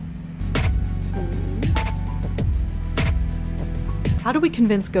 How do we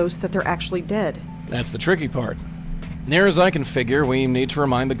convince ghosts that they're actually dead? That's the tricky part. Near as I can figure, we need to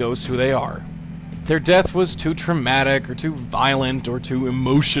remind the ghosts who they are. Their death was too traumatic, or too violent, or too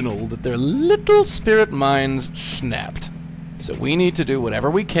emotional that their little spirit minds snapped. So we need to do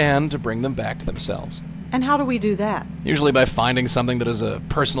whatever we can to bring them back to themselves. And how do we do that? Usually by finding something that has a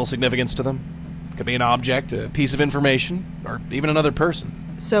personal significance to them. Could be an object, a piece of information, or even another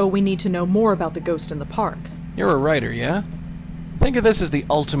person. So we need to know more about the ghost in the park. You're a writer, yeah? Think of this as the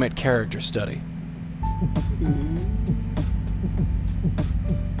ultimate character study.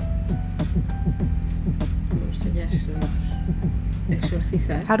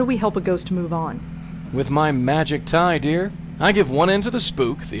 How do we help a ghost move on? With my magic tie, dear. I give one end to the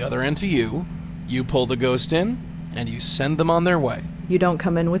spook, the other end to you. You pull the ghost in, and you send them on their way. You don't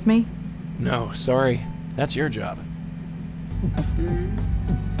come in with me? No, sorry. That's your job.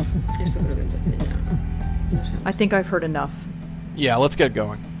 I think I've heard enough. Yeah, let's get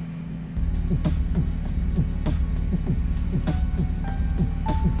going.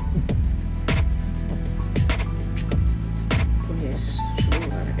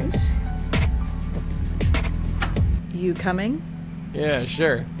 You coming? Yeah,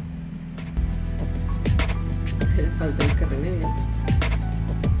 sure. Le falta el que remedio.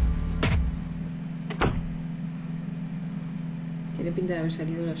 Tiene pinta de haber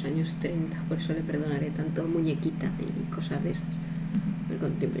salido en los años 30, por eso le perdonaré tanto muñequita y cosas de esas. A ver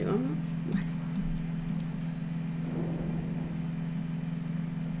cuánto tiempo llevamos. Vale.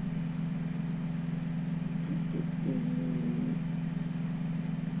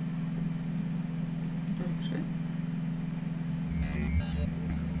 Vamos a ver.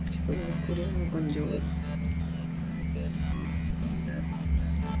 Si puedo descubrir algo con Joey.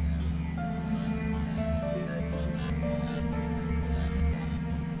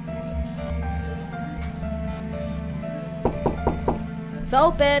 It's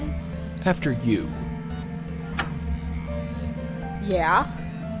open. After you. Yeah.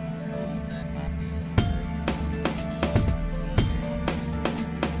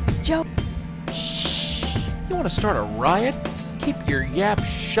 Joe. Shh. You want to start a riot? Keep your yap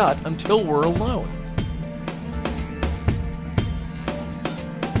shut until we're alone.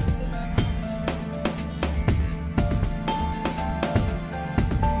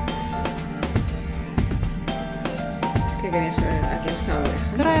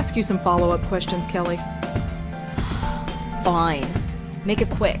 Could I ask you some follow-up questions, Kelly? Fine. Make it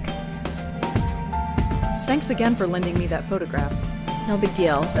quick. Thanks again for lending me that photograph. No big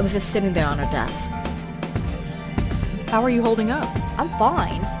deal. It was just sitting there on her desk. How are you holding up? I'm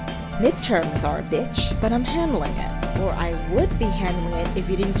fine. Midterms are a bitch, but I'm handling it. Or I would be handling it if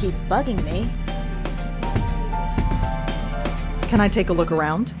you didn't keep bugging me. Can I take a look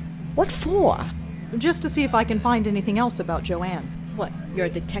around? What for? Just to see if I can find anything else about Joanne. What, you're a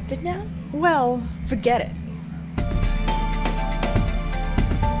detective now? Well, forget it.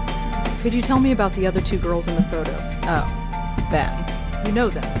 Could you tell me about the other 2 girls in the photo? Oh, them. You know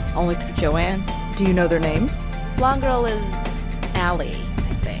them? Only through Joanne. Do you know their names? Blonde girl is Allie,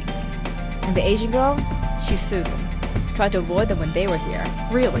 I think. And the Asian girl? She's Susan. Tried to avoid them when they were here.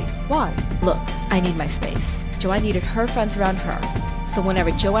 Really? Why? Look, I need my space. Joanne needed her friends around her. So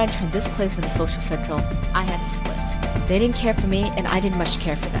whenever Joanne turned this place into social central, I had to split. They didn't care for me, and I didn't much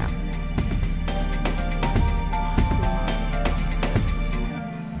care for them.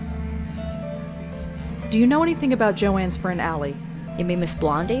 Do you know anything about Joanne's friend Allie? You mean Miss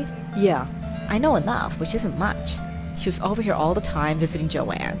Blondie? Yeah. I know enough, which isn't much. She was over here all the time visiting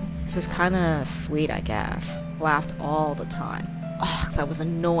Joanne. She was kinda sweet, I guess. Laughed all the time. Ugh, that was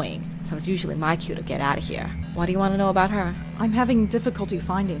annoying. So it was usually my cue to get out of here. What do you want to know about her? I'm having difficulty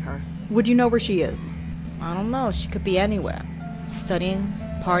finding her. Would you know where she is? I don't know. She could be anywhere. Studying,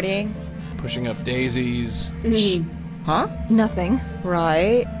 partying. Pushing up daisies. Huh? Nothing.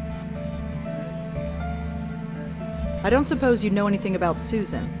 Right. I don't suppose you know anything about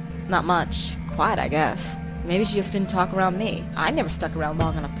Susan. Not much. Quiet, I guess. Maybe she just didn't talk around me. I never stuck around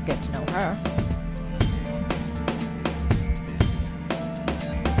long enough to get to know her.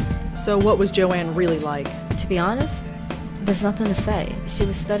 So what was Joanne really like? To be honest, there's nothing to say. She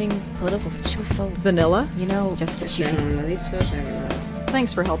was studying political. She was so Vanilla? you know, just she's. No lo ha dicho, o sea que nada.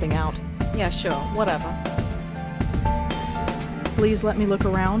 Thanks for helping out. Yeah, sure, whatever. Please let me look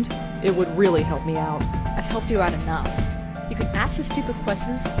around. It would really help me out. I've helped you out enough. You can ask your stupid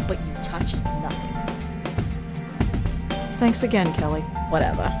questions, but you touched nothing. Thanks again, Kelly.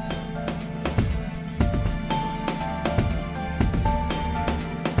 Whatever.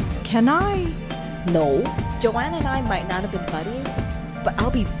 Can I? No. Joanna and I might not have been buddies, but I'll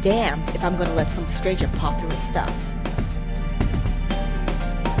be damned if I'm gonna let some stranger pop through his stuff.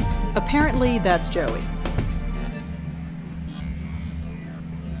 Apparently, that's Joey.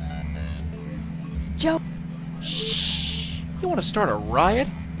 Joe. Shh. You want to start a riot?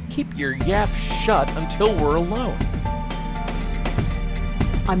 Keep your yap shut until we're alone.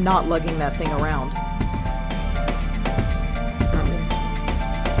 I'm not lugging that thing around.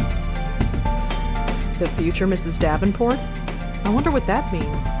 The future Mrs. Davenport? I wonder what that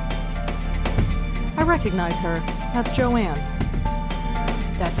means. I recognize her. That's Joanne.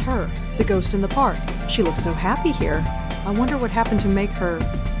 That's her, the ghost in the park. She looks so happy here. I wonder what happened to make her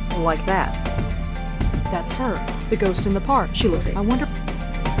like that. That's her, the ghost in the park. She looks. I wonder.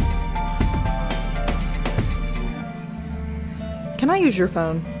 Can I use your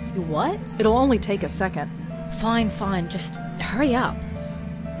phone? You what? It'll only take a second. Fine, fine. Just hurry up.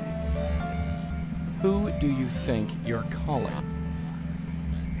 Who do you think you're calling?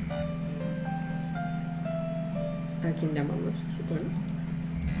 ¿A quién llamamos, supongo?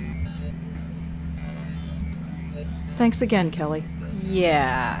 Thanks again, Kelly.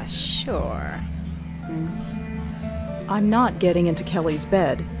 Yeah, sure. I'm not getting into Kelly's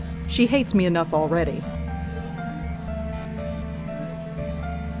bed. She hates me enough already.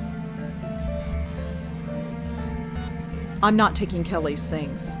 I'm not taking Kelly's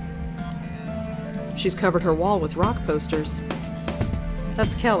things. She's covered her wall with rock posters.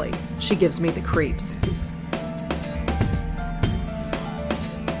 That's Kelly. She gives me the creeps.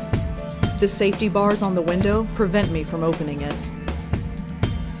 The safety bars on the window prevent me from opening it.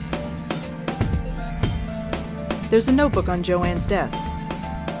 There's a notebook on Joanne's desk.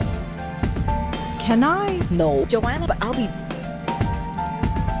 Can I? No. Joanna, but I'll be...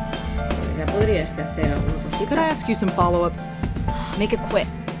 Ya podrías hacer alguna cosita. Could I ask you some follow-up? Make it quick.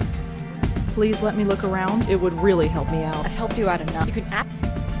 Please let me look around. It would really help me out. I've helped you out enough. You can ask...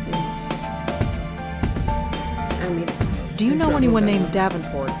 Do you know anyone named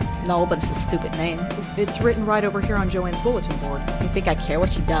Davenport? No, but it's a stupid name. It's written right over here on Joanne's bulletin board. You think I care what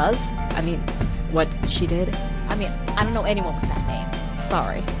she does? I mean, what she did? I mean, I don't know anyone with that name.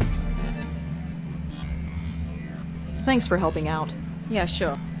 Sorry. Thanks for helping out. Yeah,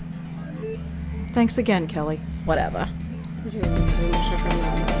 sure. Thanks again, Kelly. Whatever. Pues yo no podemos sacar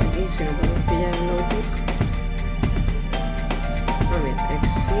nada más de aquí, si no podemos pillar el notebook. A ver,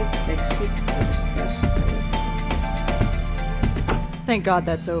 exit, ¿dónde estás? Thank God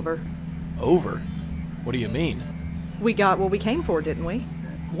that's over. Over? What do you mean? We got what we came for, didn't we?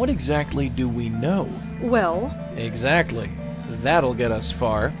 What exactly do we know? Well... Exactly. That'll get us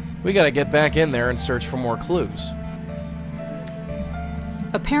far. We gotta get back in there and search for more clues.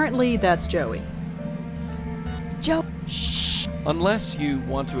 Apparently, that's Joey. Joe. Shh. Unless you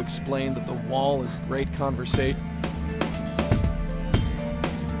want to explain that the wall is great conversation.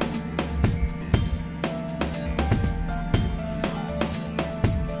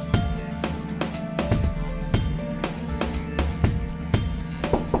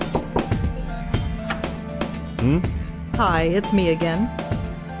 Hi, it's me again.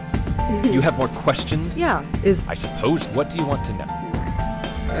 You have more questions? Yeah, I suppose. What do you want to know?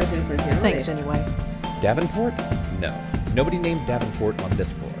 Thanks anyway. Davenport? No. Nobody named Davenport on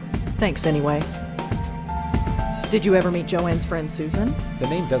this floor. Thanks anyway. Did you ever meet Joanne's friend Susan? The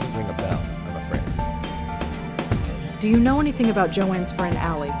name doesn't ring a bell, I'm afraid. Do you know anything about Joanne's friend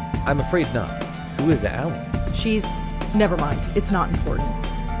Allie? I'm afraid not. Who is Allie? She's... Never mind. It's not important.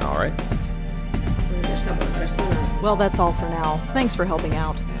 All right. Well, that's all for now. Thanks for helping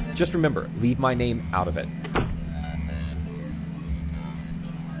out. Just remember, leave my name out of it.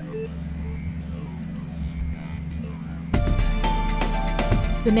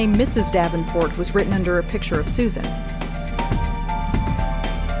 The name Mrs. Davenport was written under a picture of Susan.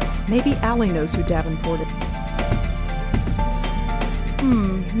 Maybe Allie knows who Davenport is.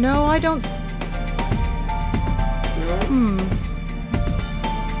 No, I don't...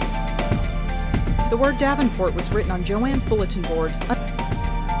 The word Davenport was written on Joanne's bulletin board.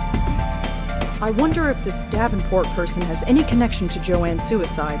 I wonder if this Davenport person has any connection to Joanne's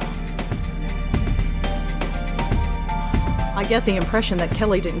suicide. I get the impression that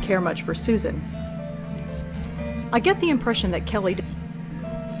Kelly didn't care much for Susan. I get the impression that Kelly...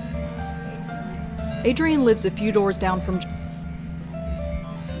 Adrian lives a few doors down from...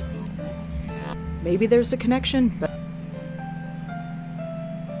 Maybe there's a connection, but...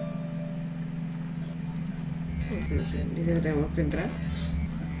 No sé, dice que tenemos que entrar.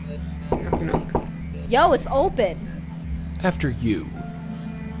 Knock, knock. Yo, it's open. After you.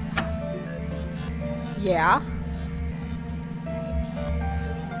 Yeah.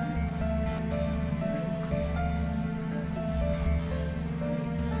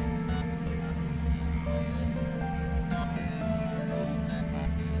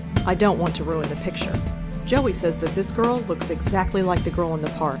 I don't want to ruin the picture. Joey says that this girl looks exactly like the girl in the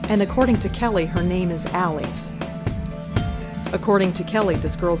park, and according to Kelly, her name is Allie. According to Kelly,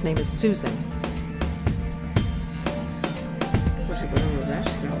 this girl's name is Susan. Pues si ponemos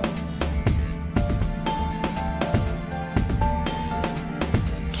las, claro.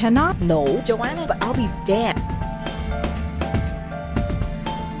 Cannot? No. Joanna, but I'll be damned.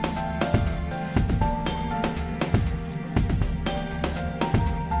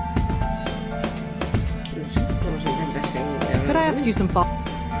 No sé, vamos a intentar seguir. Could I ask you some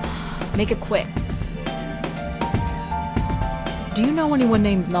Make it quick. Do you know anyone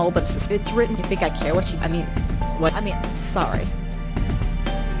named... No, but it's written. You think I care what you... I mean, what? I mean, sorry.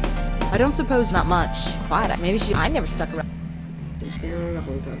 I don't suppose... Not much. Quiet. Maybe she... I never stuck around. Es que no lo he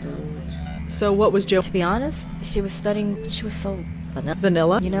apuntado todo mucho. So what was Joe... To be honest, she was studying... She was so...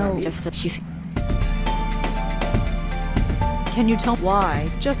 Vanilla? You know, just... She's... Can you tell... Why?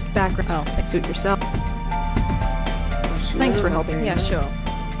 Just background. Oh, suit yourself. Pues Thanks no for lo helping. hace. Yeah,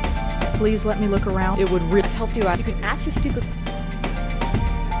 sure. Please let me look around. It would really... I've helped you out. You can ask your stupid...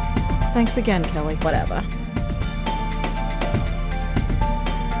 Thanks again, Kelly. Whatever.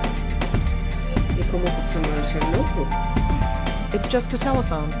 ¿Y cómo cogemos el notebook? It's just a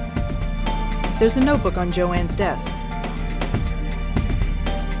telephone. There's a notebook on Joanne's desk.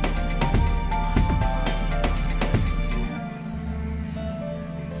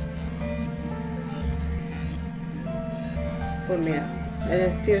 Pues mira,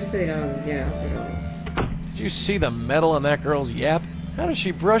 el tío este dirá lo que quiera, pero... Did you see the metal in that girl's yap? How does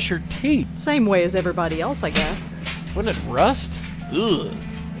she brush her teeth? Same way as everybody else, I guess. Wouldn't it rust? Ugh.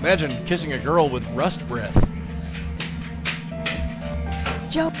 Imagine kissing a girl with rust breath.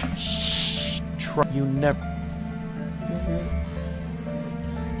 Joe. Shh. You never...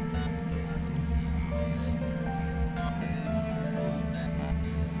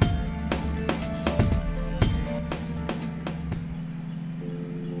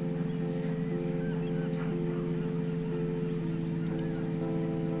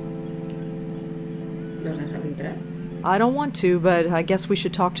 ¿Nos dejan entrar? I don't want to, but I guess we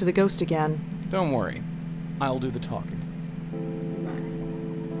should talk to the ghost again. Don't worry. I'll do the talking. Vale.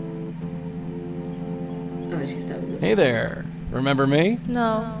 A ver si está bien. Hey there. Remember me?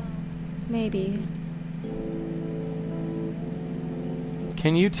 No. Maybe.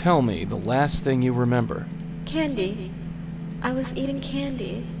 Can you tell me the last thing you remember? Candy. I was eating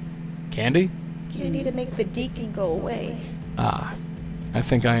candy. Candy? Candy to make the deacon go away. Ah, I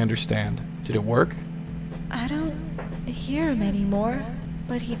think I understand. Did it work? I don't hear him anymore,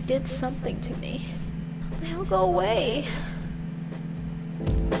 but he did something to me. They'll go away.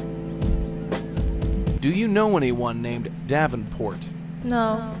 Do you know anyone named Davenport?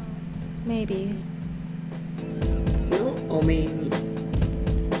 No. Maybe. ¿No? O maybe.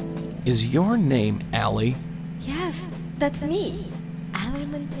 Is your name Allie? Yes, that's me. Allie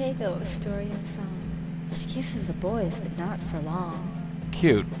Montego, Historia and Song. She kisses the boys, but not for long.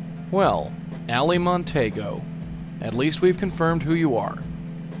 Cute. Well, Allie Montego. At least we've confirmed who you are.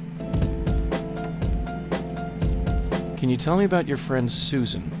 Can you tell me about your friend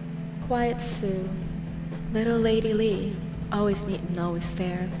Susan? Quiet Sue. Little Lady Lee. Always neat and always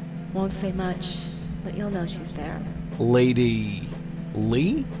fair. Won't say much, but you'll know she's there. Lady...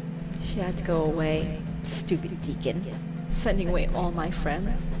 Lee? She had to go away. Stupid deacon. Sending away all my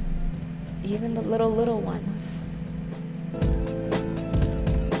friends. Even the little ones.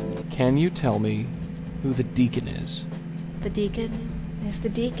 Can you tell me who the deacon is? The deacon is the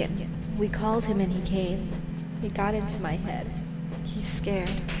deacon. We called him and he came. He got into my head. He's scared.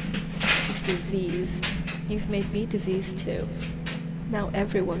 He's diseased. He's made me diseased too. Now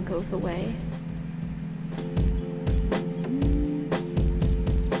everyone goes away.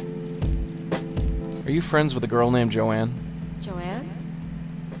 Are you friends with a girl named Joanne? Joanne?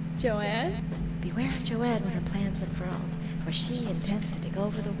 Joanne? Beware of Joanne when her plans unfurled, for she intends to take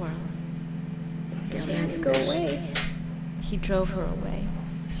over the world. She had to go away. He drove her away.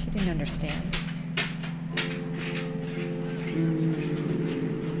 She didn't understand.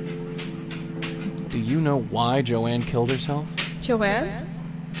 Do you know why Joanne killed herself? Joanne?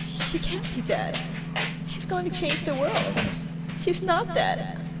 She can't be dead. She's going to change the world. She's not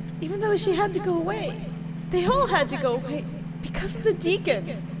dead. Even though she had to go away. They all had to go away because of the deacon.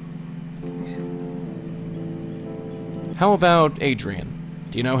 How about Adrian?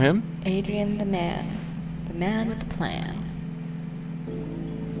 Do you know him? Adrian the man. The man with the plan.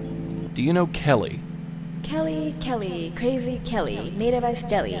 Do you know Kelly? Kelly, crazy Kelly, made of ice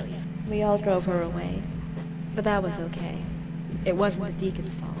jelly. We all drove her away. But that was okay. It wasn't the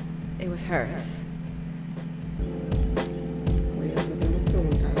deacon's fault. It was hers.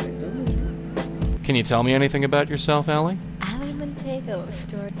 Can you tell me anything about yourself, Allie? Allie Montego,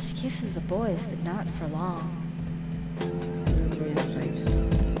 Stuart. She kisses the boys, but not for long.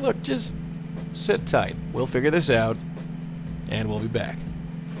 Look, just sit tight. We'll figure this out, and we'll be back.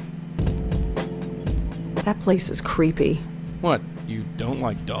 That place is creepy. What, you don't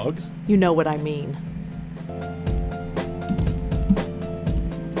like dogs? You know what I mean.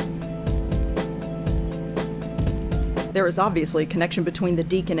 There is obviously a connection between the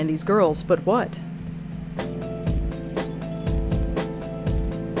deacon and these girls, but what?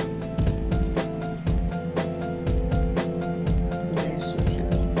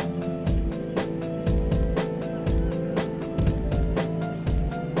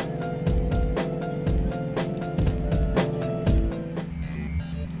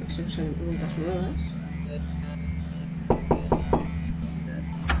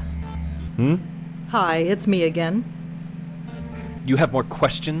 Hi, it's me again. You have more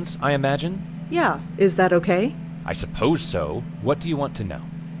questions, I imagine? Yeah, is that okay? I suppose so. What do you want to know?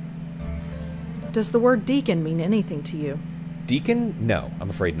 Does the word deacon mean anything to you? Deacon? No, I'm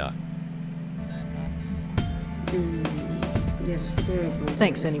afraid not.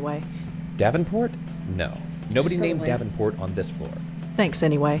 Thanks anyway. Davenport? No. Nobody named Davenport on this floor. Thanks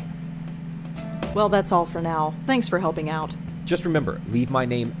anyway. Well, that's all for now. Thanks for helping out. Just remember, leave my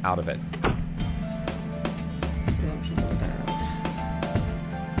name out of it.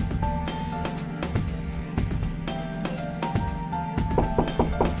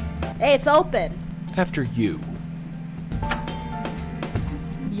 Hey, it's open. After you.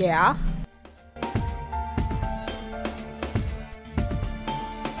 Yeah?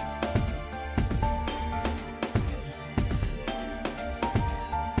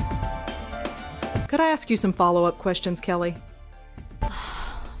 Could I ask you some follow-up questions, Kelly?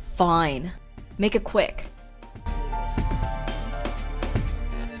 Fine. Make it quick.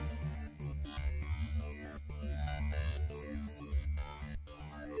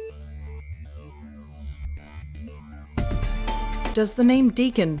 Does the name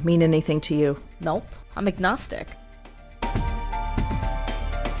Deacon mean anything to you? Nope. I'm agnostic.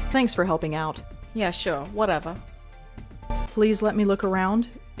 Thanks for helping out. Yeah, sure. Whatever. Please let me look around.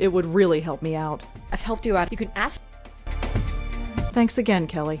 It would really help me out. I've helped you out. You can ask. Thanks again,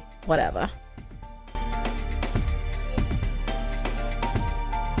 Kelly. Whatever.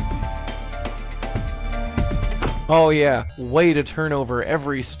 Oh yeah, way to turn over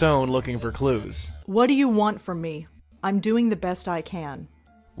every stone looking for clues. What do you want from me? I'm doing the best I can.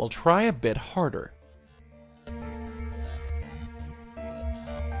 Well, try a bit harder.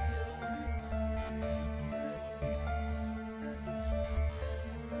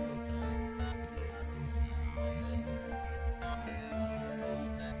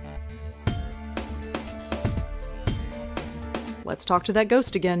 Let's talk to that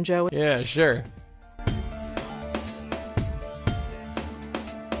ghost again, Joe. Yeah, sure.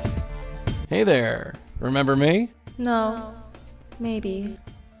 Hey there, remember me? No. Maybe.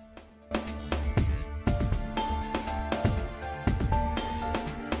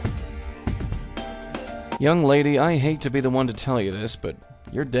 Young lady, I hate to be the one to tell you this, but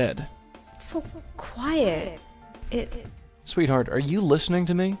you're dead. It's so quiet. Sweetheart, are you listening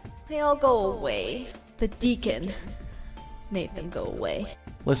to me? They all go away. The deacon made them go away.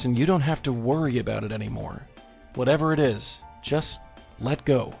 Listen, you don't have to worry about it anymore. Whatever it is, just let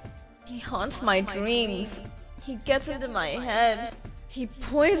go. He haunts my dreams. He gets into my head. He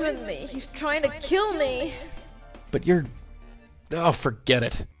poisoned me. He's trying to kill me. But you're... oh, forget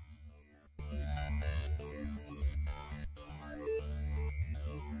it.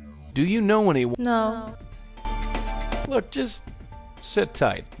 Do you know anyone? No. Look, just sit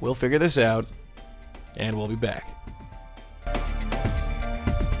tight. We'll figure this out, and we'll be back.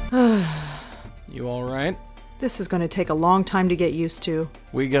 You all right? This is going to take a long time to get used to.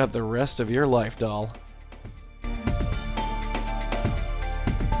 We got the rest of your life, doll.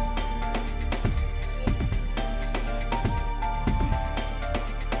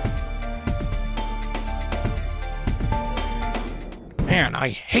 Man, I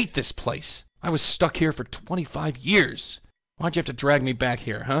hate this place. I was stuck here for 25 years. Why'd you have to drag me back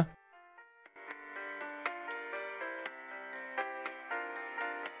here, huh?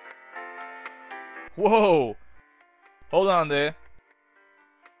 Whoa! Hold on there.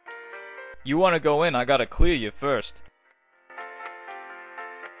 You want to go in, I gotta clear you first.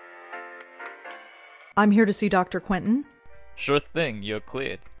 I'm here to see Dr. Quentin. Sure thing, you're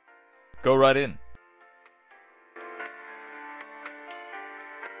cleared. Go right in.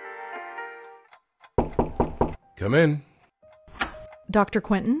 Come in. Dr.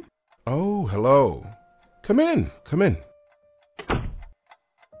 Quentin? Oh, hello. Come in. Come in.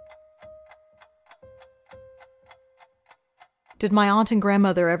 Did my aunt and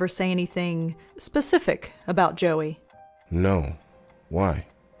grandmother ever say anything specific about Joey? No. Why?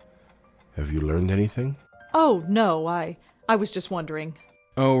 Have you learned anything? Oh, no, I was just wondering.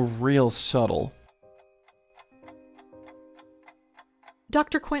 Oh, real subtle.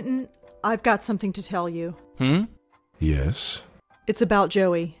 Dr. Quentin, I've got something to tell you. Yes. It's about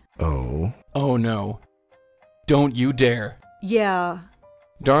Joey. Oh. Oh no. Don't you dare. Yeah.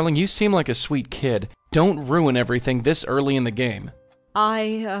 Darling, you seem like a sweet kid. Don't ruin everything this early in the game.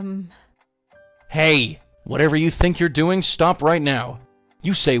 Hey! Whatever you think you're doing, stop right now.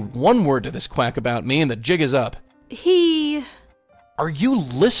 You say one word to this quack about me and the jig is up. Are you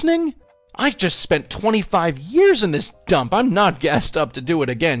listening? I just spent 25 years in this dump. I'm not gassed up to do it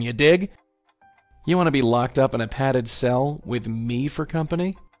again, you dig? You want to be locked up in a padded cell with me for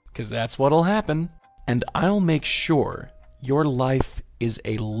company? 'Cause that's what'll happen. And I'll make sure your life is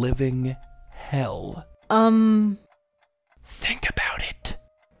a living hell. Think about it.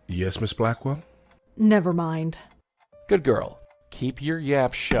 Yes, Miss Blackwell? Never mind. Good girl. Keep your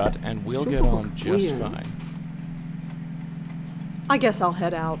yap shut and we'll get on just fine. I guess I'll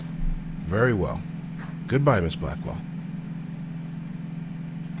head out. Very well. Goodbye, Miss Blackwell.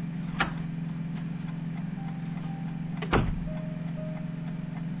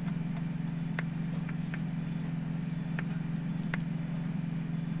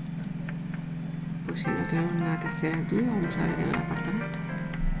 Pues si no tenemos nada que hacer aquí, vamos a ver en el apartamento.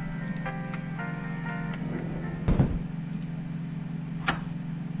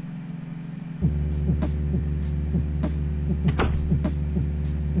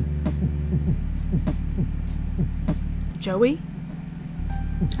 Joey?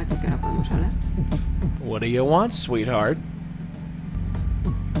 ¿A qué hora podemos hablar? What do you want, sweetheart?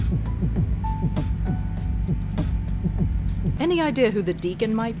 Any idea who the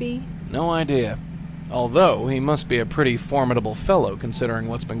deacon might be? No idea. Although, he must be a pretty formidable fellow considering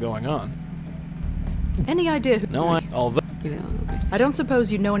what's been going on. Any idea who... Although... I don't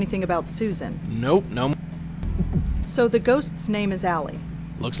suppose you know anything about Susan. Nope, no. So the ghost's name is Allie.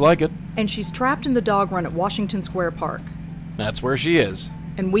 Looks like it. And she's trapped in the dog run at Washington Square Park. That's where she is.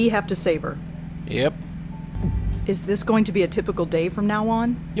 And we have to save her. Yep. Is this going to be a typical day from now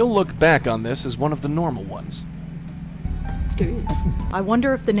on? You'll look back on this as one of the normal ones. I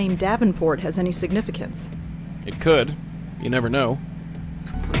wonder if the name Davenport has any significance. It could. You never know.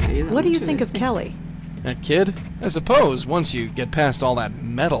 What do you think of Kelly? That kid? I suppose once you get past all that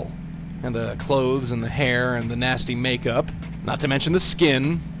metal, and the clothes and the hair and the nasty makeup, not to mention the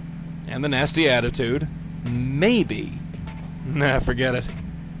skin, and the nasty attitude, maybe. Nah, forget it.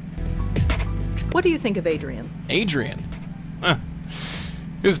 What do you think of Adrian? Adrian? Huh.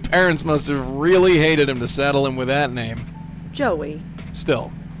 His parents must have really hated him to saddle him with that name. Joey.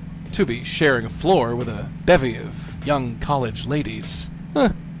 Still, to be sharing a floor with a bevy of young college ladies. Huh.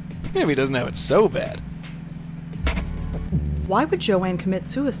 Maybe he doesn't have it so bad. Why would Joanne commit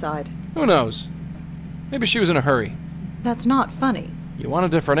suicide? Who knows? Maybe she was in a hurry. That's not funny. You want a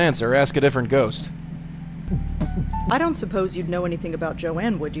different answer, ask a different ghost. I don't suppose you'd know anything about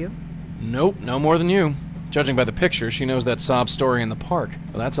Joanne, would you? Nope, no more than you. Judging by the picture, she knows that sob story in the park.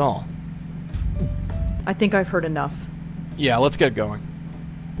 But that's all. I think I've heard enough. Yeah, let's get going.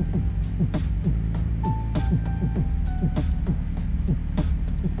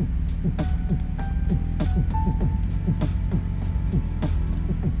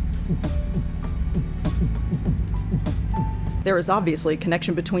 There is obviously a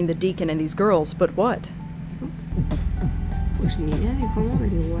connection between the deacon and these girls, but what? Pues ni idea de cómo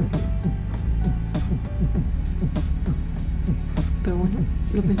averiguarlo. Pero bueno,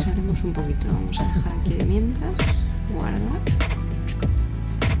 lo pensaremos un poquito. Vamos a dejar aquí de mientras. Guardar.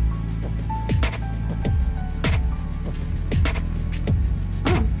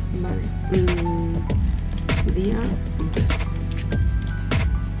 Ah, vale. Día 2.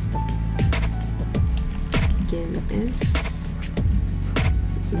 ¿Quién es?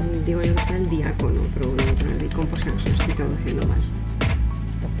 Digo yo que será el diácono, pero bueno, voy a poner deacon por si acaso lo estoy traduciendo mal.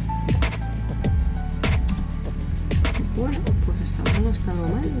 ha estado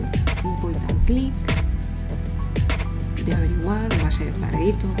mal. Un point and click de averiguar, va a ser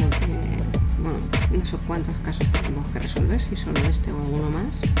larguito porque, bueno, no sé cuántos casos tenemos que resolver, si solo este o alguno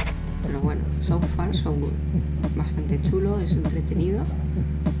más, pero bueno, so far so good. Bastante chulo, es entretenido.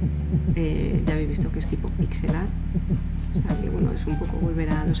 Ya habéis visto que es tipo pixel art, o sea que bueno, es un poco volver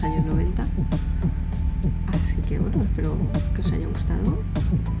a los años 90. Así que bueno, espero que os haya gustado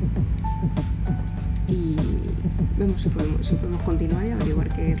y vemos si podemos continuar y averiguar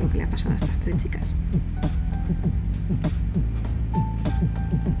qué es lo que le ha pasado a estas tres chicas.